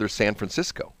into another San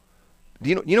Francisco. Do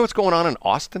you know what's going on in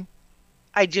Austin?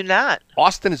 I do not.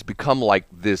 Austin has become like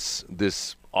this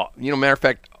matter of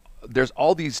fact, there's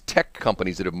all these tech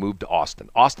companies that have moved to Austin.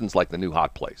 Austin's like the new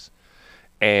hot place.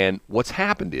 And what's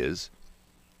happened is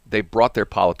they brought their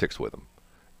politics with them.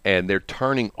 And they're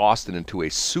turning Austin into a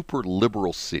super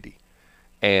liberal city.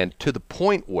 And to the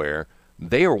point where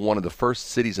they are one of the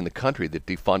first cities in the country that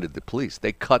defunded the police.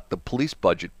 They cut the police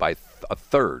budget by a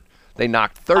third. They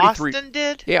knocked 33. Austin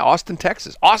did? Yeah, Austin,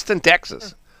 Texas.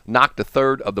 Knocked a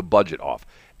third of the budget off.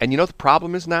 And you know what the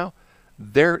problem is now?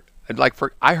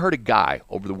 I heard a guy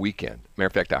over the weekend. Matter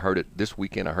of fact, I heard it this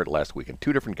weekend. I heard it last weekend.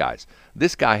 Two different guys.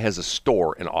 This guy has a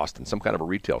store in Austin, some kind of a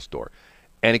retail store.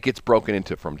 And it gets broken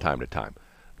into from time to time.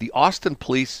 The Austin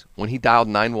police, when he dialed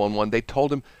 911, they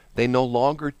told him they no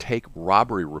longer take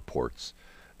robbery reports.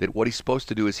 That what he's supposed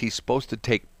to do is he's supposed to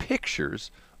take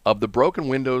pictures of the broken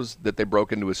windows that they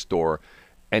broke into his store,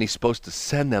 and he's supposed to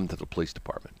send them to the police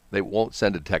department. They won't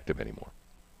send a detective anymore.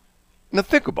 Now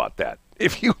think about that.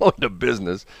 If you own a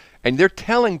business and they're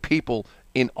telling people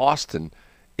in Austin,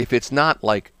 if it's not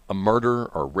like a murder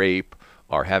or rape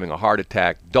or having a heart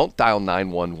attack, don't dial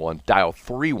 911, dial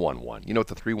 311. You know what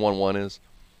the 311 is?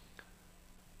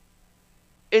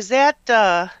 Is that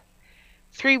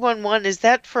 311? Is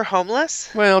that for homeless?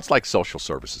 Well, it's like social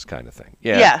services kind of thing.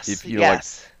 Yeah. Yes. If you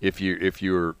yes. Like, if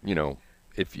you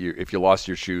lost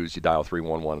your shoes, you dial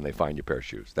 311 and they find your pair of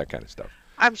shoes. That kind of stuff.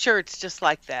 I'm sure it's just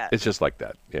like that. It's just like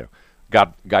that. Yeah.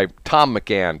 Guy Tom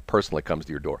McGann personally comes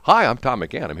to your door. Hi, I'm Tom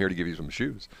McGann. I'm here to give you some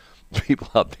shoes. People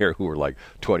out there who are like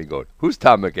 20 going, who's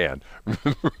Tom McGann?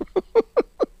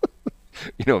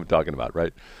 You know what I'm talking about,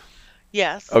 right?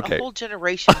 Yes. Okay. A whole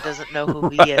generation doesn't know who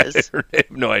he is. They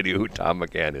have no idea who Tom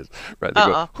McGann is. Right? They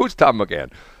go, who's Tom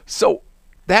McGann? So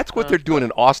that's what they're doing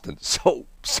in Austin. So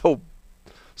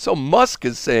Musk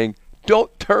is saying,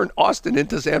 don't turn Austin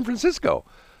into San Francisco.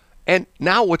 And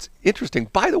now what's interesting,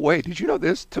 by the way, did you know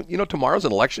this? Tomorrow's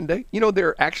an election day. You know, there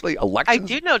are actually elections. I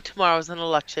do know tomorrow's an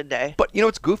election day. But you know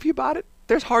what's goofy about it?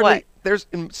 In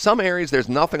some areas, there's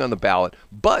nothing on the ballot.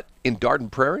 But in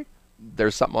Darden Prairie,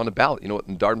 there's something on the ballot. You know what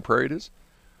in Darden Prairie it is?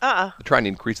 They're trying to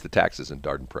increase the taxes in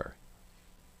Darden Prairie.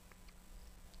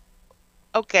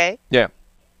 Okay. Yeah.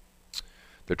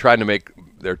 They're trying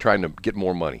to get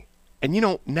more money. And you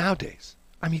know, nowadays,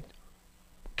 I mean,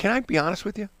 can I be honest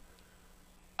with you?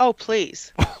 Oh,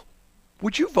 please.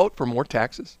 Would you vote for more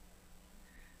taxes?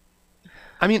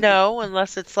 I mean, no,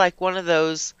 unless it's like one of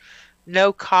those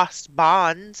no-cost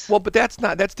bonds. Well, but that's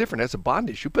different. That's a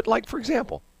bond issue. But like, for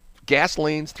example,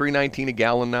 Gasoline's $3.19 a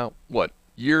gallon now. What,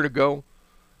 year ago?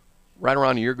 Right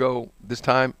around a year ago, this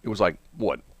time it was like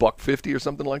what, $1.50 or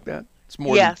something like that. It's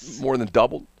more than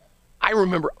doubled. I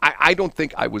remember. I don't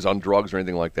think I was on drugs or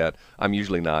anything like that. I'm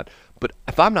usually not. But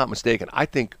if I'm not mistaken, I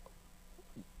think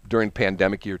during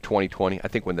pandemic year 2020, I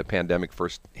think when the pandemic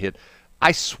first hit,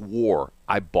 I swore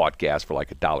I bought gas for like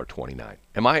 $1.29.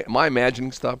 Am I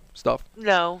imagining stuff?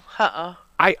 No.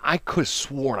 I could have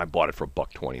sworn I bought it for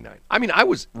 $1.29. I mean, I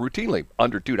was routinely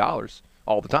under $2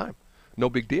 all the time. No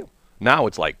big deal. Now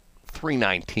it's like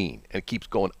 $3.19, and it keeps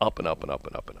going up and up and up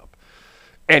and up and up.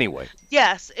 Anyway.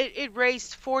 Yes, it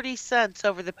raised 40 cents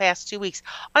over the past 2 weeks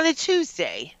on a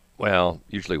Tuesday. Well,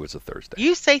 usually it was a Thursday.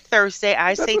 You say Thursday,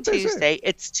 I That's say what they Tuesday. say.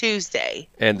 It's Tuesday.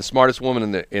 And the smartest woman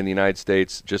in the United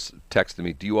States just texted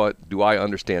me, do I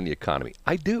understand the economy?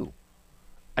 I do.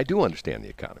 I do understand the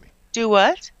economy. Do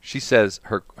what? She says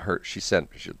she sent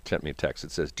me a text.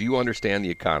 It says, "Do you understand the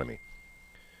economy?"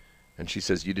 And she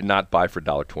says, "You did not buy for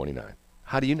 $1.29."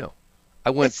 How do you know?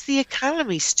 It's the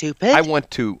economy, stupid. I went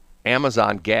to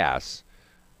Amazon Gas,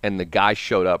 and the guy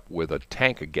showed up with a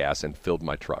tank of gas and filled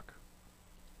my truck.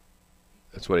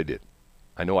 That's what I did.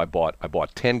 I know I bought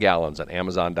 10 gallons on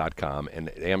Amazon.com, and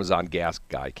the Amazon gas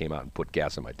guy came out and put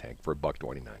gas in my tank for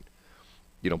 $1.29.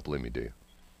 You don't believe me, do you?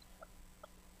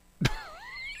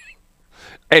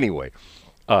 Anyway,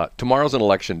 tomorrow's an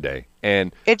election day,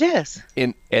 and it is.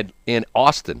 In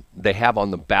Austin, they have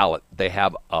on the ballot, they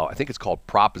have I think it's called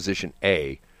Proposition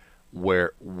A,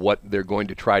 where what they're going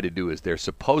to try to do is they're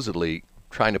supposedly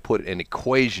trying to put an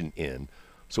equation in,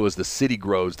 so as the city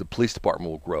grows, the police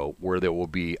department will grow, where there will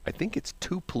be, I think it's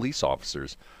 2 police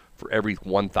officers for every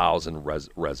 1,000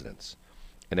 residents.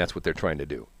 And that's what they're trying to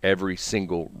do. Every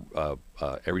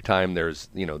time there's,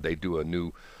 they do a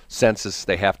new census,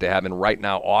 they have to have, and right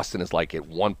now Austin is like at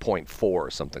 1.4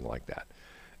 or something like that.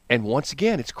 And once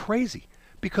again, it's crazy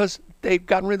because they've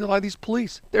gotten rid of a lot of these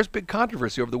police. There's big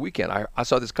controversy over the weekend. I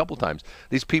saw this a couple times.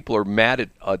 These people are mad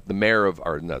at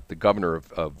the governor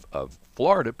of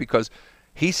Florida because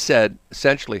he said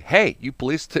essentially, "Hey, you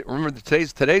police, remember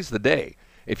today's the day.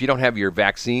 If you don't have your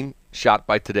vaccine shot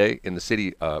by today in the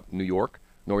city of New York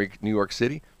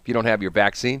City, if you don't have your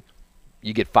vaccine,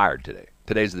 you get fired today.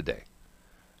 Today's the day."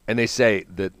 And they say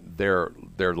that they're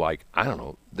like, I don't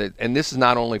know, and this is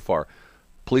not only for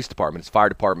police departments, fire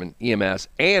department, EMS,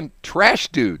 and trash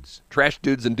dudes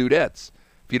and dudettes.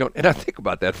 If you don't, and I think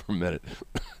about that for a minute,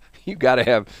 you got to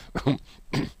have.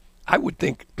 I would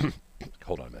think.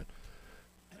 Hold on a minute.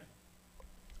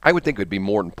 I would think it would be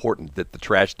more important that the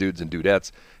trash dudes and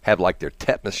dudettes have like their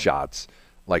tetanus shots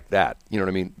like that. You know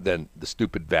what I mean? Than the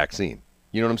stupid vaccine.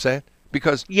 You know what I'm saying?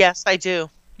 Because yes, I do.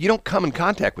 You don't come in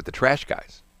contact with the trash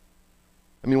guys.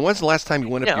 I mean, when's the last time you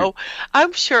went up? No,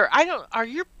 I'm sure. I don't. Are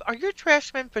your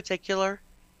trash men particular?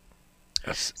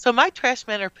 Yes. So my trash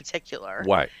men are particular.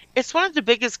 Why? It's one of the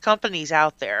biggest companies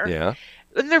out there. Yeah.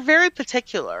 And they're very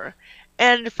particular.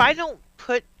 And if I don't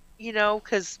put,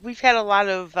 because we've had a lot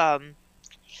of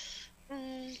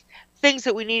things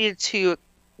that we needed to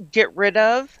get rid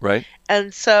of. Right.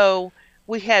 And so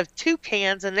we have 2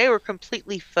 cans, and they were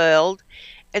completely filled.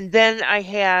 And then I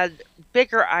had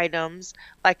bigger items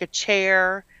like a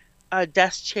chair, a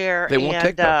desk chair, and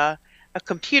a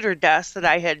computer desk that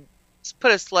I had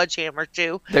put a sledgehammer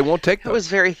to. They won't take those. It was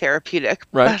very therapeutic,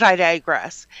 right. But I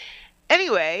digress.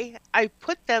 Anyway, I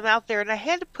put them out there, and I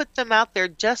had to put them out there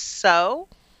just so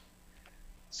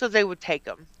they would take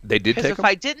them. They did take them? Because if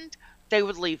I didn't, they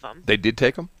would leave them. They did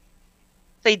take them?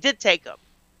 They did take them.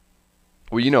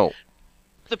 Well,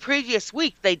 the previous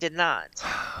week they did not.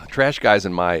 Trash guys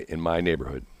in my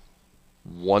neighborhood.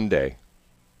 One day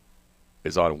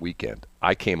is on a weekend.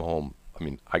 I came home. I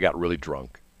mean, I got really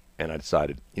drunk, and I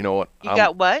decided, you know what?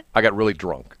 Got what? I got really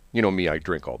drunk. You know me, I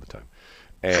drink all the time,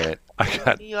 and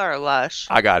You are lush.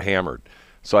 I got hammered,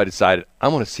 so I decided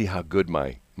I'm going to see how good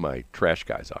my trash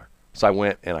guys are. So I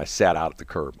went and I sat out at the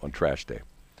curb on trash day,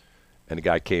 and the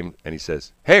guy came and he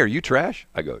says, "Hey, are you trash?"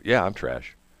 I go, "Yeah, I'm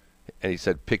trash." And he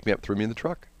said, "Pick me up, threw me in the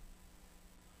truck."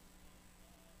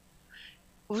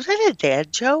 Was that a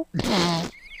dad joke?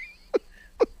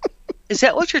 Is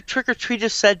that what your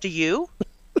trick-or-treater said to you?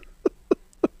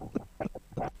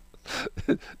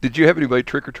 Did you have anybody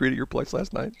trick-or-treat at your place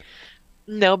last night?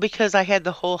 No, because I had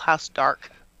the whole house dark.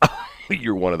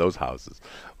 You're one of those houses.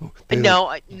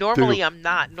 No, normally I'm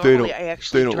not. Normally I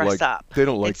actually dress up. They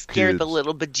don't like and scare kids. the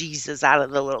little bejesus out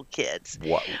of the little kids.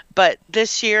 What? But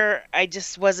this year I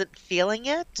just wasn't feeling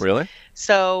it. Really?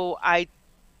 So I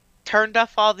turned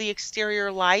off all the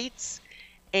exterior lights,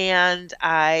 and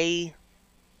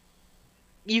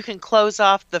you can close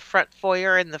off the front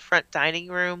foyer and the front dining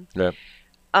room. Yeah.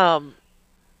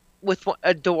 with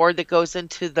a door that goes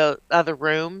into the other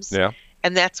rooms. Yeah.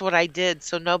 And that's what I did.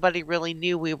 So nobody really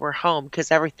knew we were home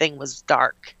because everything was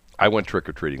dark. I went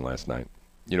trick-or-treating last night.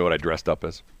 You know what I dressed up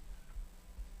as?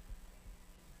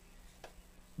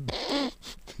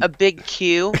 A big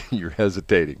Q. You're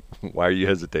hesitating. Why are you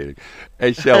hesitating?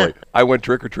 Hey, Shelley, I went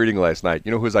trick-or-treating last night.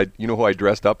 You know who I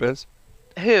dressed up as?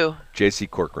 Who? J.C.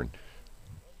 Corcoran.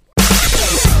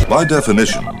 By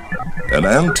definition, an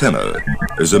antenna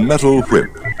is a metal whip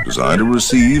designed to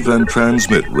receive and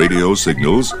transmit radio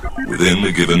signals within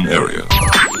a given area.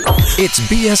 It's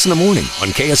BS in the Morning on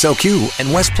KSLQ and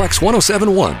Westplex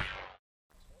 107.1.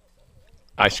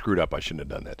 I screwed up. I shouldn't have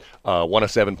done that.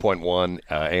 107.1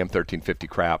 AM 1350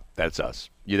 crap. That's us.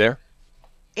 You there?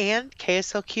 And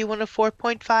KSLQ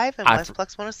 104.5 and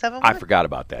Westplex 107.1. I forgot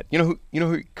about that. You know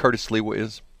who Curtis Lewa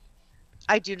is?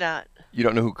 I do not. You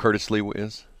don't know who Curtis Lewa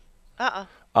is?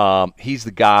 Uh-uh. He's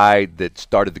the guy that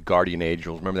started the Guardian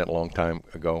Angels. Remember that a long time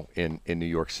ago in New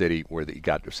York City where he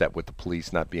got upset with the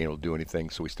police not being able to do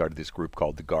anything, so he started this group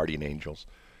called the Guardian Angels.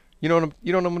 You don't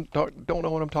know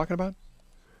what I'm talking about?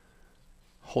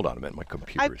 Hold on a minute, my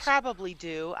computer I probably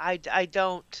do. I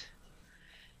don't.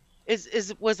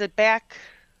 Was it back?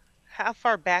 How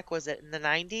far back was it, in the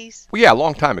 90s? Well, yeah, a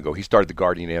long time ago. He started the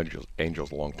Guardian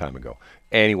Angels a long time ago.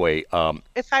 Anyway,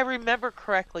 if I remember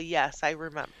correctly, yes, I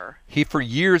remember. For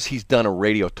years he's done a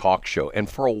radio talk show, and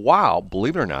for a while,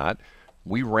 believe it or not,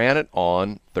 we ran it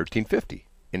on 1350.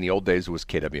 In the old days, it was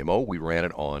KWMO. We ran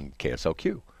it on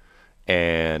KSLQ,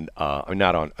 and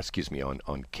not on. Excuse me, on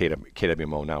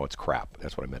KWMO. Now it's crap.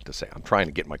 That's what I meant to say. I'm trying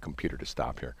to get my computer to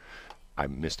stop here. I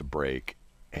missed a break.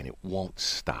 And it won't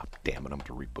stop. Damn it! I'm going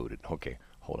to reboot it. Okay,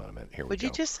 hold on a minute. Here we go. What'd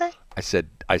you just say? I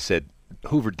said,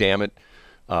 Hoover, damn it,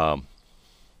 because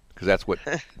that's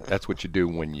what you do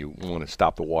when you want to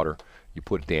stop the water. You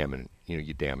put damn in it.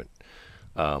 You damn it.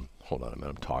 Hold on a minute.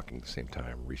 I'm talking at the same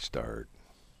time. Restart.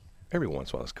 Every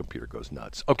once in a while, this computer goes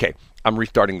nuts. Okay, I'm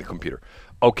restarting the computer.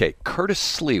 Okay, Curtis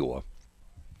Sliwa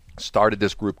started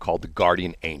this group called the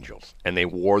Guardian Angels, and they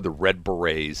wore the red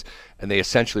berets, and they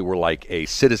essentially were like a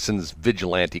citizens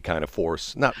vigilante kind of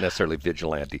force, not necessarily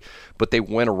vigilante, but they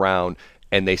went around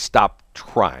and they stopped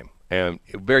crime, and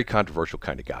a very controversial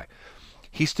kind of guy.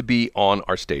 He used to be on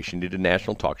our station, did a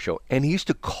national talk show, and he used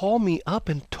to call me up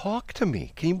and talk to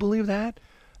me. Can you believe that?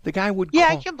 The guy would Yeah,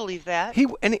 call. I can believe that. He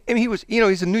was,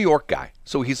 he's a New York guy,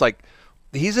 so he's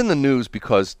in the news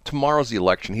because tomorrow's the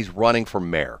election. He's running for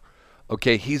mayor.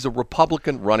 Okay, he's a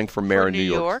Republican running for mayor in New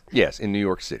York. Yes, in New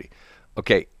York City.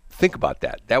 Okay, think about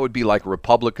that. That would be like a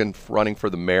Republican running for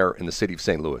the mayor in the city of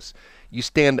St. Louis.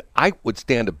 I would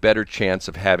stand a better chance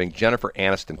of having Jennifer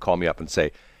Aniston call me up and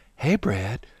say, "Hey,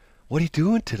 Brad, what are you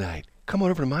doing tonight? Come on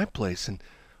over to my place and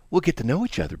we'll get to know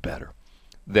each other better,"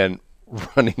 than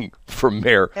running for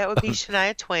mayor. That would be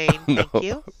Shania Twain. Thank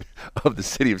you. Of the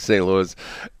city of St. Louis,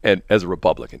 and as a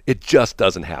Republican. It just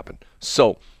doesn't happen.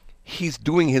 So he's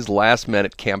doing his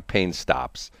last-minute campaign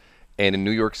stops, and in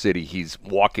New York City, he's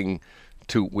walking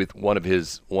with one of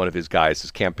his guys,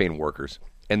 his campaign workers,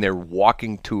 and they're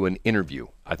walking to an interview.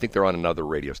 I think they're on another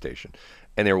radio station,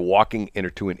 and they're walking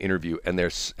to an interview, and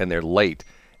they're late,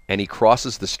 and he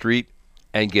crosses the street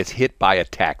and gets hit by a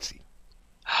taxi.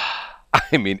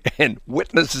 I mean, and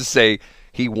witnesses say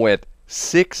he went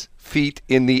 6 feet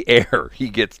in the air. He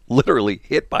gets literally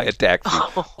hit by a taxi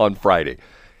on Friday.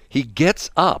 He gets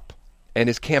up, and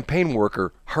his campaign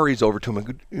worker hurries over to him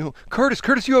and goes,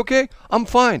 Curtis, you okay? I'm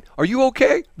fine. Are you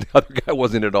okay? The other guy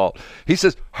wasn't at all. He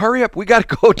says, hurry up. We got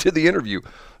to go to the interview.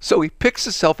 So he picks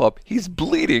himself up. He's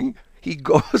bleeding. He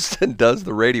goes and does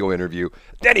the radio interview.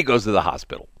 Then he goes to the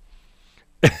hospital.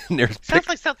 Sounds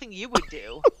like something you would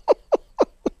do.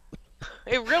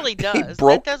 It really does.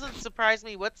 That doesn't surprise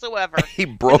me whatsoever. He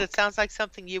broke. It sounds like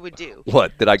something you would do.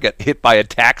 What? Did I get hit by a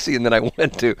taxi and then I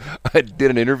did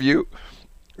an interview?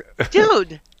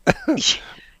 Dude,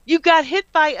 you got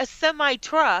hit by a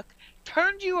semi-truck,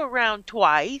 turned you around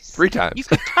twice. 3 times. You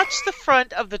could touch the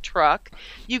front of the truck.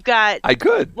 You got I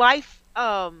could. Life,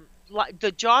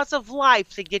 the jaws of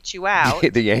life to get you out.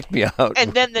 They yanked me out.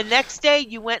 And then the next day,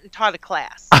 you went and taught a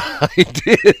class. I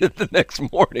did. The next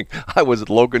morning, I was at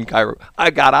Logan Chiro.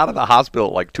 I got out of the hospital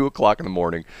at like 2 o'clock in the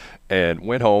morning and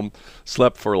went home,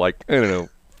 slept for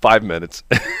 5 minutes,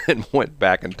 and went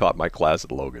back and taught my class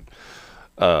at Logan.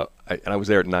 And I was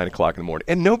there at 9 o'clock in the morning.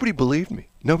 And nobody believed me.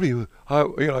 Nobody, I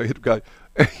hit a guy.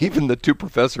 Even the 2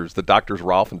 professors, the Drs.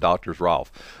 Ralph and Drs.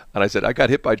 Ralph. And I said, I got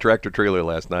hit by a tractor trailer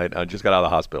last night. I just got out of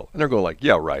the hospital. And they're going like,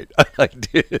 yeah, right. I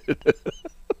did.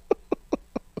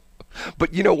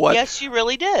 But you know what? Yes, you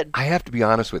really did. I have to be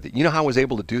honest with you. You know how I was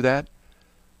able to do that?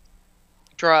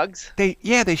 Drugs?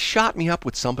 They shot me up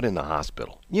with something in the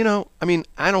hospital. You know, I mean,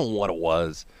 I don't know what it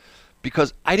was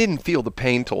because I didn't feel the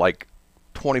pain till like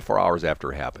 24 hours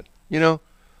after it happened, you know?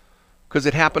 Because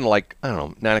it happened like, I don't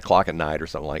know, 9 o'clock at night or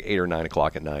something, like 8 or 9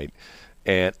 o'clock at night.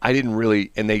 And I didn't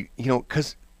really, and they, you know,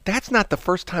 because that's not the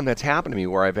first time that's happened to me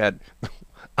where I've had,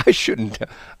 I've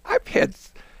had,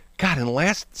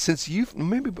 God, since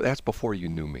maybe that's before you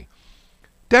knew me.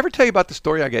 Did I ever tell you about the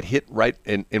story I got hit right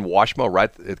in Washmo, right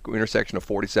at the intersection of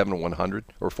 47 and 100,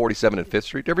 or 47 and 5th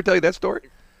Street? Did I ever tell you that story?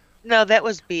 No, that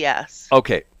was BS.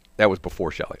 Okay, that was before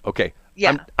Shelley. Okay.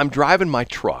 Yeah. I'm driving my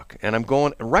truck, and I'm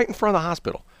going right in front of the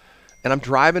hospital. And I'm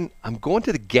going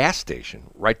to the gas station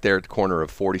right there at the corner of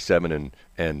 47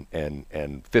 and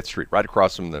 5th Street, right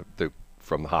across from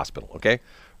the hospital, okay?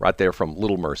 Right there from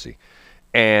Little Mercy.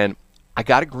 And I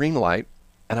got a green light,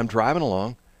 and I'm driving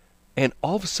along, and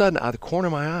all of a sudden, out of the corner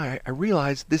of my eye, I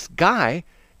realize this guy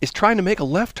is trying to make a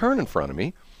left turn in front of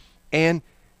me, and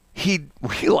he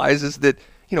realizes that,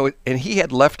 you know, and he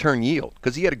had left turn yield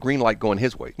because he had a green light going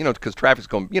his way, you know, because traffic's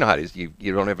going, you know how it is. You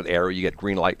don't have an arrow, you get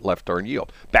green light, left turn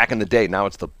yield. Back in the day, now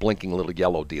it's the blinking little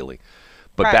yellow dealy.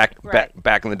 But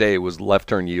back in the day, it was left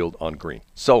turn yield on green.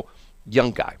 So,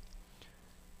 young guy.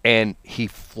 And he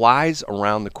flies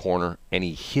around the corner and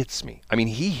he hits me. I mean,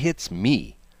 he hits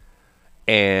me.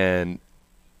 And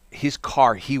his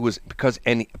car,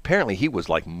 and apparently he was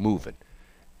like moving.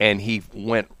 And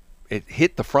it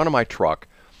hit the front of my truck.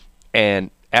 And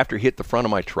after it hit the front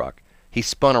of my truck, he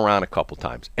spun around a couple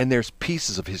times. And there's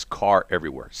pieces of his car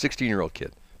everywhere. 16-year-old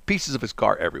kid. Pieces of his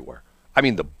car everywhere. I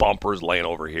mean, the bumper's laying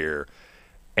over here.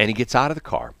 And he gets out of the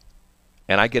car.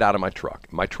 And I get out of my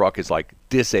truck. My truck is like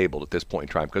disabled at this point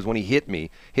in time because when he hit me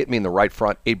in the right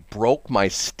front, it broke my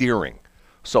steering.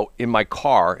 So in my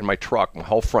car, in my truck, my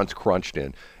whole front's crunched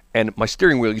in. And my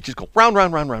steering wheel, you just go round.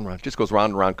 It just goes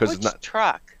round and round. Which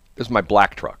truck? This is my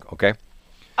black truck, okay?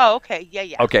 Oh, okay.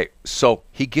 Yeah. Okay, so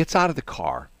he gets out of the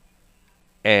car,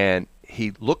 and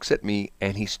he looks at me,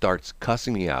 and he starts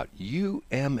cussing me out. You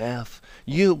MF,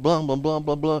 you blah, blah, blah,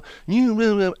 blah, blah. You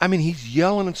blah, blah. I mean, he's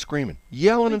yelling and screaming.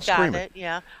 Got it,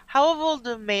 yeah. How old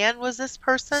a man was this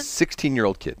person?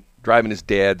 16-year-old kid, driving his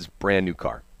dad's brand new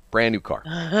car.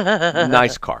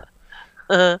 Nice car.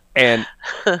 And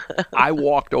I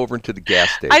walked over into the gas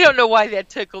station. I don't know why that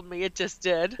tickled me. It just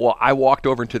did. Well, I walked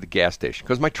over into the gas station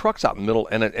because my truck's out in the middle,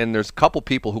 and there's a couple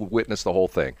people who witnessed the whole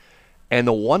thing. And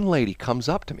the one lady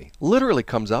literally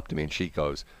comes up to me, and she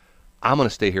goes, I'm going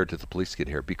to stay here till the police get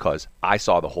here because I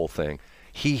saw the whole thing.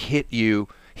 He hit you.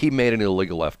 He made an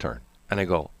illegal left turn. And I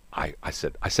go, I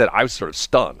said, I was sort of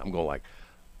stunned. I'm going like,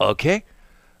 okay.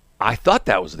 I thought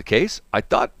that was the case. I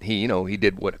thought he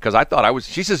did what, because I thought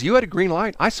she says, you had a green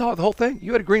light. I saw the whole thing.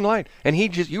 You had a green light. And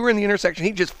you were in the intersection.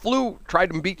 He just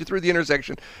tried to beat you through the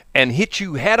intersection and hit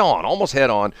you almost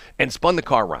head on, and spun the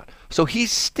car around. So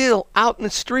he's still out in the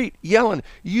street yelling,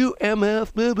 you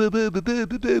MF, blah, blah, blah, blah, blah,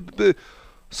 blah, blah.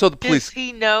 So the police. Does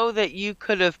he know that you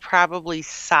could have probably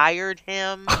sired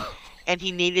him? And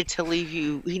he needed to leave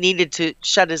you. He needed to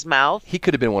shut his mouth. He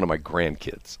could have been one of my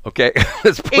grandkids. Okay,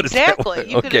 let's put it that way.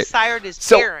 You could have sired his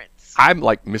parents. I'm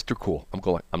like Mr. Cool.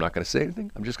 I'm not going to say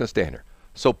anything. I'm just going to stand here.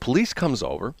 So police comes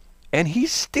over, and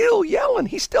he's still yelling.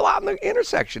 He's still out in the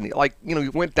intersection. He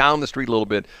went down the street a little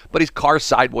bit, but his car's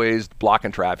sideways,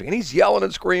 blocking traffic, and he's yelling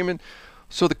and screaming.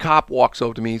 So the cop walks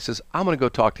over to me. He says, "I'm going to go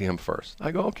talk to him first."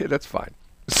 I go, "Okay, that's fine."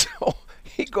 So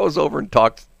he goes over and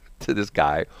talks to this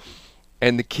guy,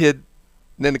 and the kid.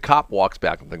 And then the cop walks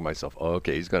back. I'm thinking to myself, oh,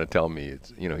 okay, he's going to tell me,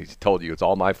 he's told you it's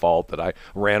all my fault that I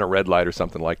ran a red light or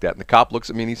something like that. And the cop looks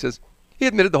at me and he says, he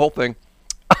admitted the whole thing.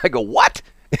 I go, what?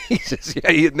 He says,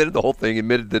 yeah, he admitted the whole thing. He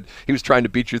admitted that he was trying to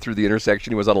beat you through the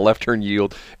intersection. He was on a left turn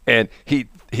yield, and he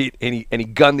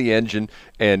gunned the engine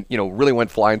and, really went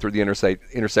flying through the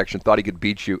intersection, thought he could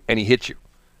beat you, and he hit you.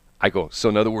 I go, so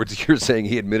in other words, you're saying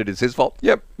he admitted it's his fault?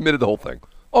 Yep, admitted the whole thing.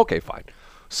 Okay, fine.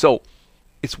 So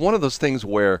it's one of those things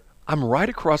where I'm right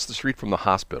across the street from the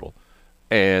hospital,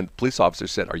 and the police officer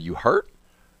said, "Are you hurt?"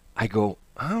 I go,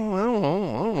 I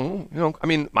don't know. I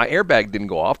mean, my airbag didn't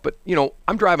go off, but,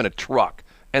 I'm driving a truck,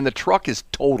 and the truck is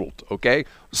totaled, okay?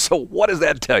 So what does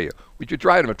that tell you? When you're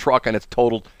driving a truck and it's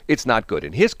totaled, it's not good.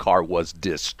 And his car was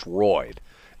destroyed.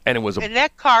 And it was and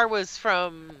that car was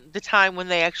from the time when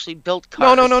they actually built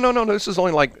cars. No. This is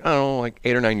only like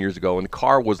 8 or 9 years ago, and the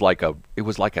car was like an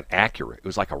Acura. It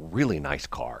was like a really nice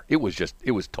car. It was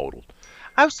totaled.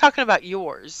 I was talking about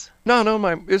yours. No,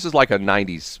 this is like a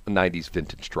 90s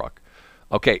vintage truck.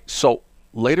 Okay, so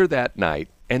later that night,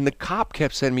 and the cop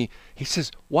kept sending me, he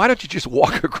says, why don't you just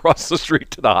walk across the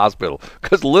street to the hospital?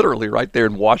 Because literally right there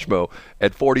in Washmo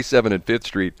at 47 and 5th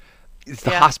Street, It's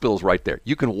the Yeah. hospital's right there.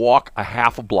 You can walk a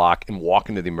half a block and walk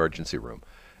into the emergency room.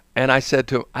 And I said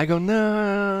to him, I go,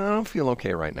 no, I don't feel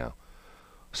okay right now.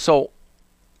 So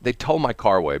they tow my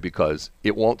car away because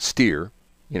it won't steer.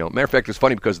 Matter of fact, it's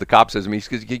funny because the cop says to me, he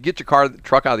says, "You get your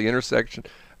truck out of the intersection."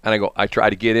 And I go, I try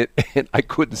to get it, and I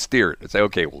couldn't steer it. I say,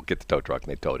 okay, we'll get the tow truck.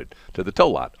 And they towed it to the tow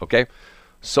lot, okay?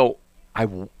 So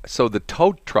the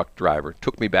tow truck driver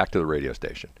took me back to the radio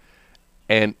station.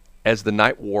 And as the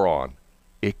night wore on,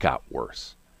 it got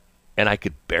worse. And I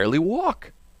could barely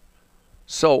walk.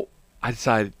 So I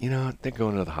decided, they're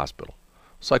going to the hospital.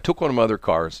 So I took one of my other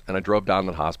cars, and I drove down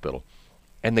to the hospital.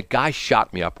 And the guy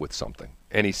shot me up with something.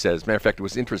 And he says, matter of fact, it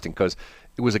was interesting because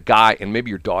it was a guy, and maybe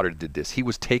your daughter did this. He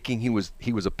was a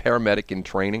paramedic in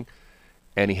training,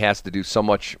 and he has to do so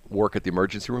much work at the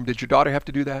emergency room. Did your daughter have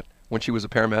to do that when she was a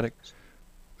paramedic?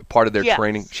 Part of their Yes.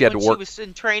 training? She had When to work. She was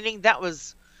in training. That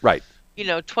was, Right.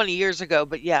 20 years ago,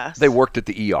 but yes. They worked at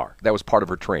the ER. That was part of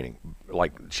her training.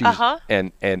 Like she was, Uh-huh.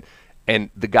 and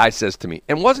the guy says to me,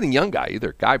 and wasn't a young guy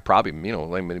either. Guy probably,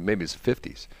 maybe his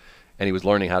 50s, and he was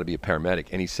learning how to be a paramedic.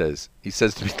 And he says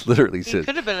to me, literally, He says,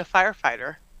 could have been a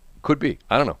firefighter. could be,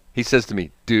 I don't know. He says to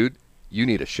me, dude, you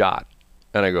need a shot.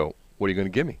 And I go, what are you going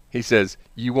to give me? He says,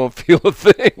 you won't feel a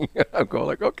thing. I'm going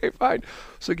like, okay, fine.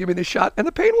 So give me the shot, and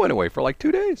the pain went away for like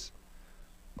 2 days.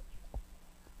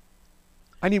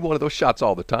 I need one of those shots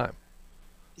all the time.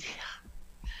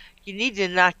 You need to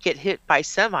not get hit by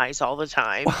semis all the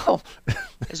time. Well,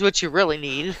 is what you really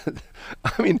need.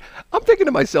 I mean, I'm thinking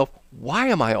to myself, why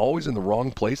am I always in the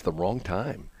wrong place, the wrong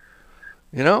time?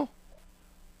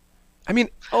 I mean,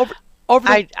 over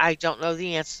I don't know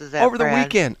the answer to that. over the Brad.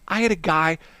 weekend, I had a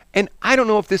guy, and I don't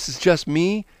know if this is just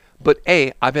me, but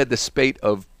I've had the spate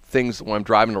of things when I'm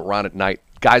driving around at night,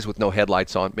 guys with no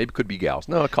headlights on. Maybe it could be gals.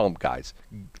 No, I call them guys.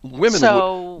 Women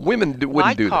wouldn't do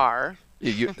my that. car,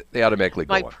 They automatically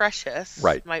go my on. precious,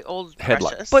 Right. my old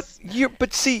Headlight. precious.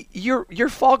 But see, your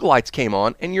fog lights came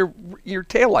on and your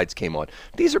tail lights came on.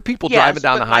 These are people Yes, driving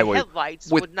down but the highway. my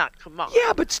headlights with, would not come on.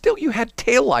 Yeah, but still, you had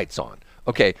tail lights on.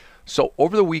 Okay, so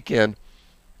over the weekend,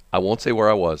 I won't say where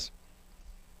I was.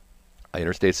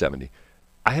 Interstate 70.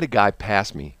 I had a guy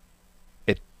pass me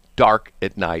at dark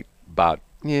at night. About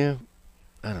I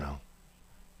don't know.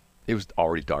 It was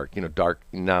already dark. Dark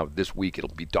now. This week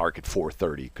it'll be dark at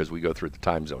 4:30 because we go through the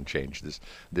time zone change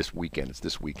this weekend. It's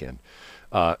this weekend.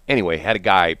 Anyway, had a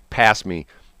guy pass me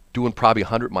doing probably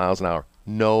 100 miles an hour.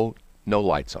 No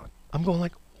lights on. I'm going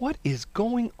like, what is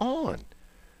going on?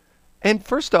 And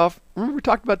first off, remember we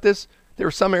talked about this? There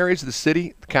are some areas of the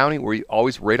city, the county, where you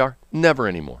always radar. Never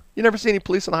anymore. You never see any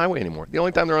police on the highway anymore. The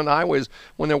only time they're on the highway is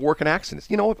when they're working accidents.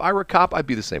 If I were a cop, I'd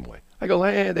be the same way. I go,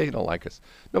 hey, they don't like us.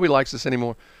 Nobody likes us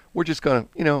anymore. We're just going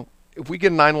to, if we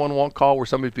get a 911 call where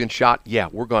somebody's being shot, yeah,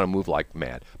 we're going to move like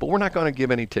mad. But we're not going to give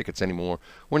any tickets anymore.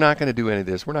 We're not going to do any of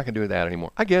this. We're not going to do that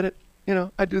anymore. I get it.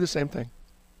 I do the same thing.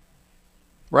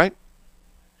 Right?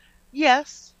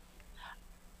 Yes.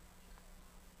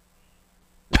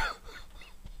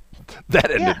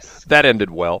 That ended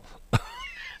well.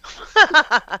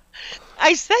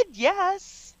 I said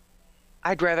yes.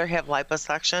 I'd rather have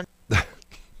liposuction.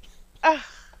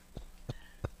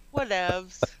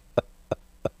 Whatevs.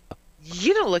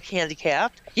 You don't look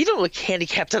handicapped. You don't look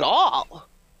handicapped at all.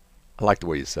 I like the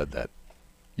way you said that.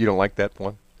 You don't like that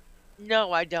one?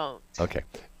 No, I don't. Okay.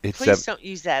 Please don't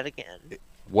use that again.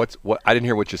 What? I didn't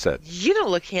hear what you said. You don't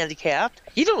look handicapped.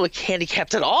 You don't look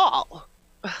handicapped at all.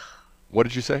 What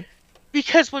did you say?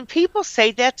 Because when people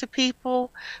say that to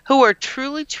people who are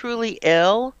truly, truly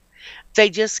ill, they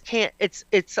just can't.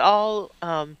 It's all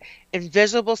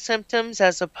invisible symptoms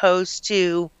as opposed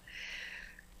to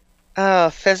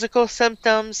physical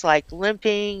symptoms like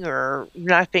limping or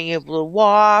not being able to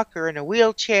walk or in a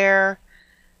wheelchair.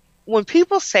 When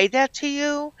people say that to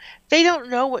you, they don't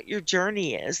know what your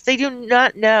journey is. They do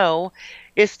not know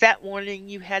if that morning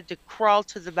you had to crawl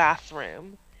to the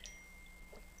bathroom.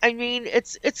 I mean,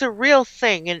 it's a real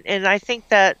thing, and I think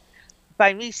that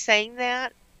by me saying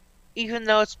that, even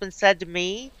though it's been said to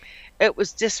me, it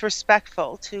was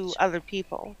disrespectful to other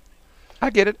people.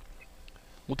 I get it.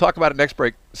 We'll talk about it next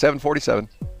break. 7:47.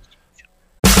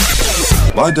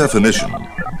 By definition,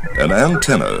 an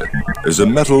antenna is a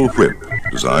metal whip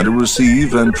designed to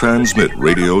receive and transmit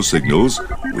radio signals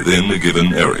within a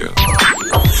given area.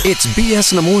 It's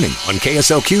BS in the Morning on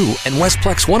KSLQ and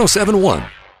Westplex 107.1.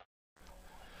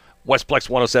 Westplex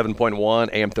 107.1,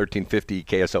 AM 1350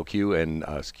 KSLQ, and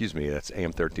that's AM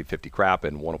 1350 Crap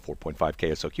and 104.5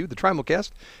 KSLQ. The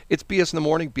Trimulcast. It's BS in the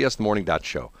Morning,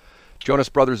 bsinthe.show. Jonas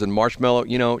Brothers and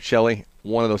Marshmallow. Shelley,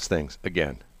 one of those things.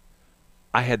 Again,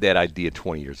 I had that idea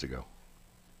 20 years ago.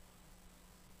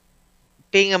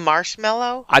 Being a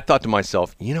marshmallow? I thought to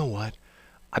myself, you know what?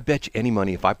 I bet you any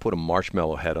money if I put a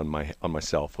marshmallow head on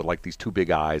myself with like these two big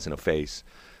eyes and a face,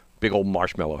 big old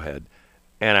marshmallow head,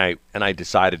 and I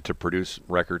decided to produce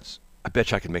records, I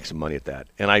bet you I could make some money at that.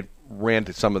 And I ran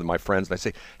to some of my friends and I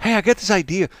say, hey, I got this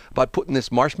idea about putting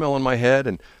this marshmallow on my head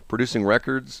and producing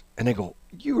records. And they go,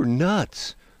 you're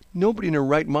nuts. Nobody in their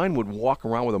right mind would walk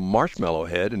around with a marshmallow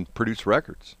head and produce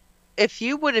records. If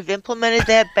you would have implemented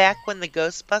that back when the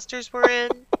Ghostbusters were in,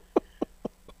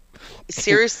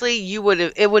 seriously, it would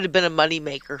have been a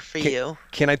moneymaker for you.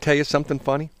 Can I tell you something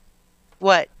funny?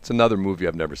 What? It's another movie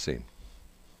I've never seen.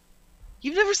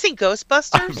 You've never seen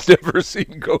Ghostbusters? I've never seen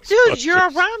Ghostbusters. Dude, you're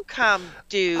a rom-com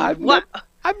dude. I've what?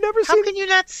 never How seen. can you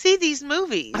not see these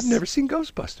movies? I've never seen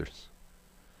Ghostbusters.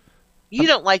 You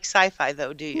don't like sci-fi,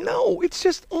 though, do you? No, it's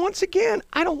just, once again,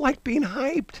 I don't like being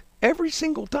hyped. Every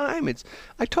single time.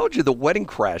 I told you, The Wedding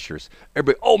Crashers.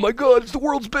 Everybody, oh my God, it's the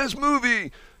world's best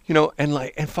movie. You know, and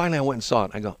finally I went and saw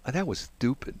it. I go, oh, that was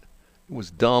stupid. It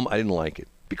was dumb. I didn't like it.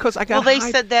 Because I got Well, they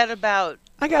hyped. said that about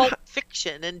I got Pulp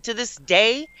Fiction, and to this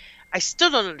day, I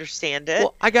still don't understand it.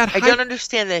 Well, I got I hyped. don't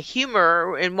understand the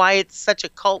humor and why it's such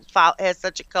a has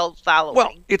such a cult following.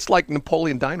 Well, it's like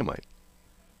Napoleon Dynamite.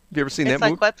 Have you ever seen it's that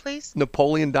like movie? what, please?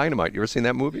 Napoleon Dynamite. You ever seen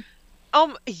that movie?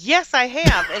 Yes, I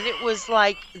have, and it was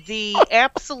like the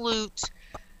absolute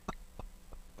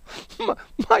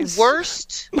My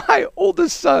worst My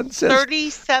oldest son says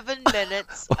 37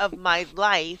 minutes of my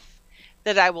life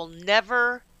that I will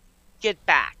never get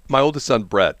back. my oldest son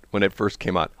Brett, when it first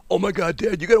came out, oh my God,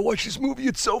 Dad, you gotta watch this movie.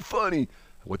 It's so funny.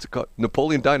 What's it called?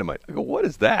 Napoleon Dynamite. I go, what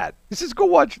is that? He says, go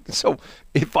watch it. So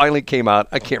it finally came out.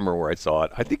 I can't remember where I saw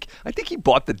it. I think he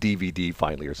bought the DVD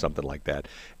finally or something like that.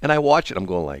 And I watched it. I'm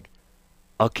going like,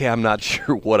 okay, I'm not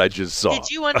sure what I just saw. Did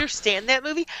you understand that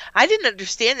movie? I didn't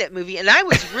understand that movie, and I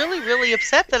was really, really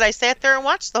upset that I sat there and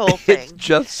watched the whole thing. It's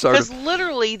just sort Because of.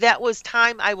 literally, that was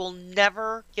time I will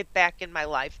never get back in my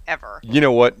life, ever. You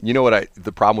know what?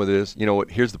 The problem with it is, you know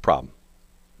what? Here's the problem.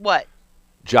 What?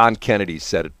 John Kennedy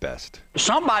said it best.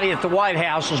 Somebody at the White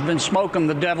House has been smoking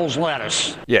the devil's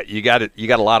lettuce. Yeah, you got it. You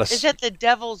got a lot of. Is that the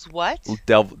devil's what? You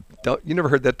never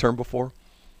heard that term before?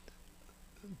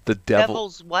 The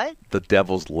Devil's what? The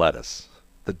devil's lettuce.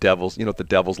 The devil's. You know what the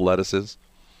devil's lettuce is?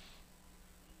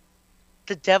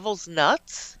 The devil's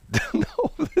nuts?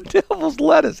 No, the devil's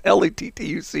lettuce.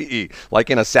 Lettuce. Like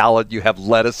in a salad, you have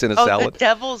lettuce in a Oh, salad. the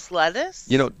devil's lettuce?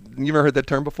 You know, you ever heard that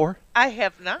term before? I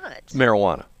have not. It's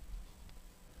marijuana.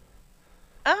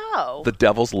 Oh. The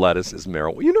devil's lettuce is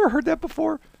marijuana. You never heard that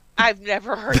before? I've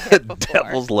never heard The that before.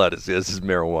 devil's lettuce is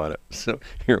marijuana. So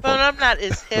here. But I'm not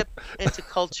as hip into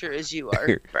culture as you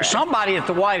are, Brad. Somebody at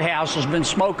the White House has been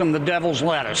smoking the devil's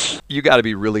lettuce. You got to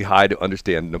be really high to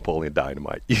understand Napoleon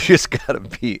Dynamite. You just got to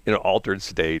be in an altered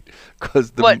state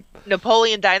because What,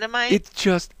 Napoleon Dynamite? It's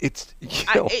just it's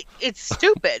it's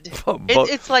stupid.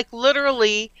 It's like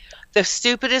literally the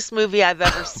stupidest movie I've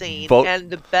ever seen, and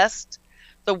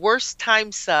the worst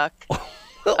time suck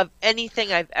of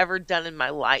anything I've ever done in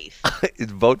my life.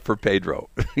 It's Vote for Pedro.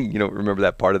 You know, remember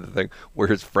that part of the thing where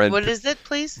his friend. What is it,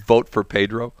 please? Vote for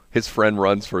Pedro. His friend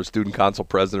runs for a student council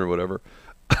president or whatever.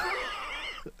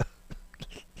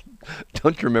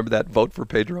 Don't you remember that? Vote for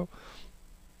Pedro.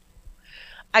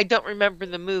 I don't remember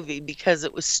the movie because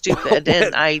it was stupid,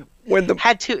 and I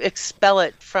had to expel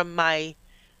it from my.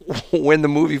 When the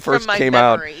movie first came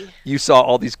memory. out, you saw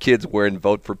all these kids wearing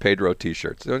Vote for Pedro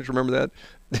T-shirts. Don't you remember that?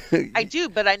 I do,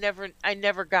 but I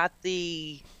never got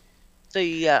the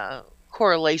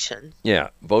correlation. Yeah,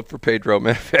 Vote for Pedro.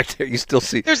 Matter of fact, you still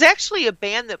see. There's actually a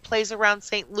band that plays around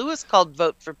St. Louis called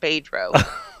Vote for Pedro.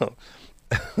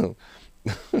 And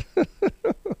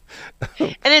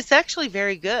it's actually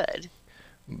very good.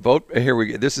 Here we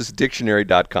go. This is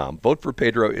dictionary.com. Vote for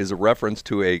Pedro is a reference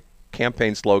to a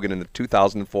campaign slogan in the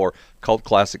 2004 cult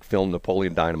classic film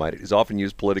Napoleon Dynamite. It is often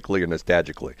used politically or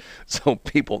nostalgically. So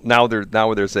people now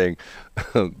they're saying,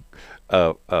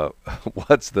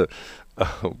 what's the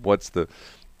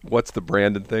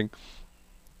Brandon thing?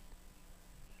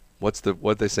 What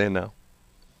they saying now?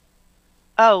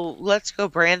 Oh, let's go,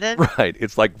 Brandon. Right.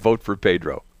 It's like Vote for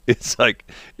Pedro. It's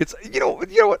like you know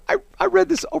what I read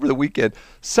this over the weekend.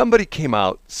 Somebody came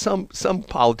out, some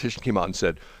politician came out and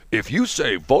said, if you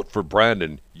say vote for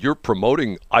Brandon, you're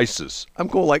promoting ISIS. I'm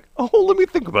going like, oh, let me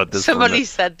think about this. Somebody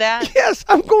said that? Yes,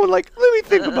 I'm going like, let me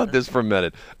think about this for a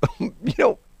minute. You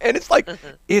know, and it's like,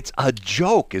 it's a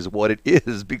joke is what it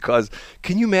is, because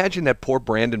can you imagine that poor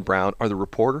Brandon Brown or the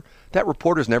reporter? That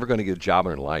reporter's never going to get a job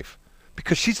in her life.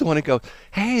 Because she's the one who goes,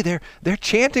 hey, they're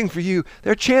chanting for you.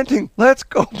 They're chanting, let's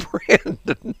go,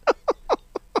 Brandon.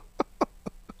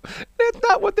 That's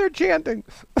not what they're chanting.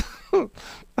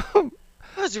 It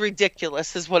was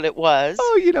ridiculous, is what it was.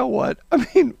 Oh, you know what? I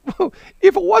mean,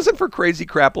 if it wasn't for crazy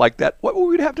crap like that, what would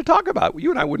we have to talk about?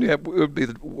 You and I wouldn't have. It would be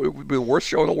the worst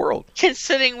show in the world.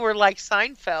 Considering we're like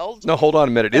Seinfeld. No, hold on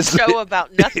a minute. A show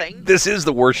about nothing. This is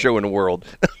the worst show in the world.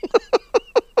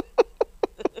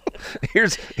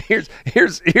 Here's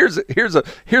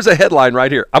a headline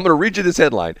right here. I'm going to read you this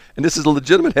headline, and this is a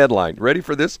legitimate headline. Ready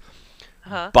for this?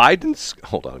 Biden's.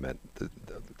 Hold on a minute. The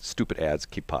stupid ads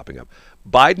keep popping up.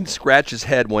 Biden scratches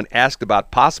head when asked about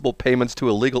possible payments to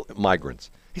illegal migrants.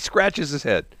 He scratches his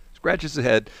head,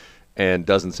 and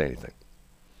doesn't say anything.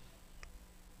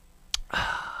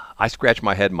 I scratch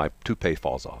my head and my toupee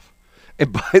falls off.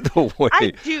 And by the way,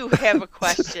 I do have a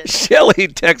question. Shelley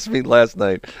texted me last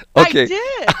night. Okay, I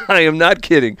did. I am not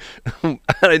kidding. I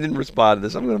didn't respond to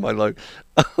this. I'm going to my life.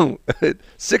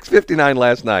 6:59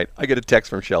 last night. I get a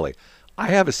text from Shelley. I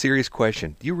have a serious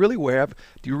question. Do you really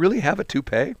have a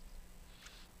toupee?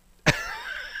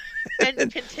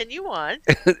 And continue on.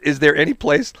 Is there any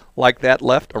place like that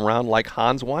left around like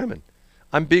Hans Wyman?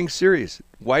 I'm being serious.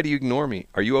 Why do you ignore me?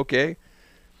 Are you okay?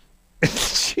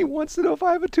 She wants to know if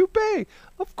I have a toupee.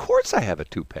 Of course I have a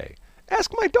toupee.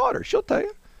 Ask my daughter. She'll tell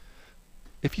you.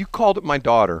 If you called up my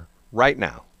daughter right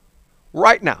now,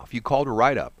 if you called her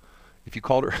right up, if you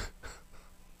called her...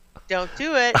 Don't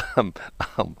do it.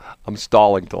 I'm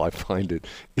stalling till I find it.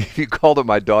 If you called up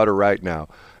my daughter right now,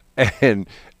 and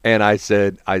I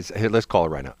said, hey, let's call her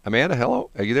right now. Amanda,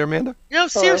 hello? Are you there, Amanda? No,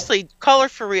 seriously, call her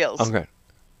for reals. Okay.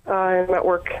 I'm at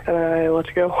work. Can I let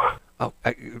you go? Oh,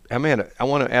 Amanda, I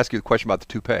want to ask you a question about the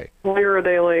toupee. Well, you're a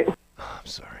day late. Oh, I'm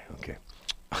sorry. Okay.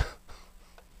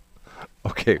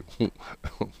 Okay,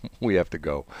 we have to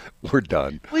go. We're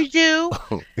done. We do?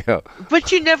 Yeah.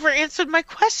 But you never answered my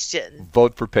question.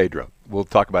 Vote for Pedro. We'll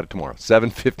talk about it tomorrow.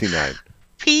 7:59.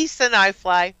 Peace and I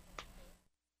fly.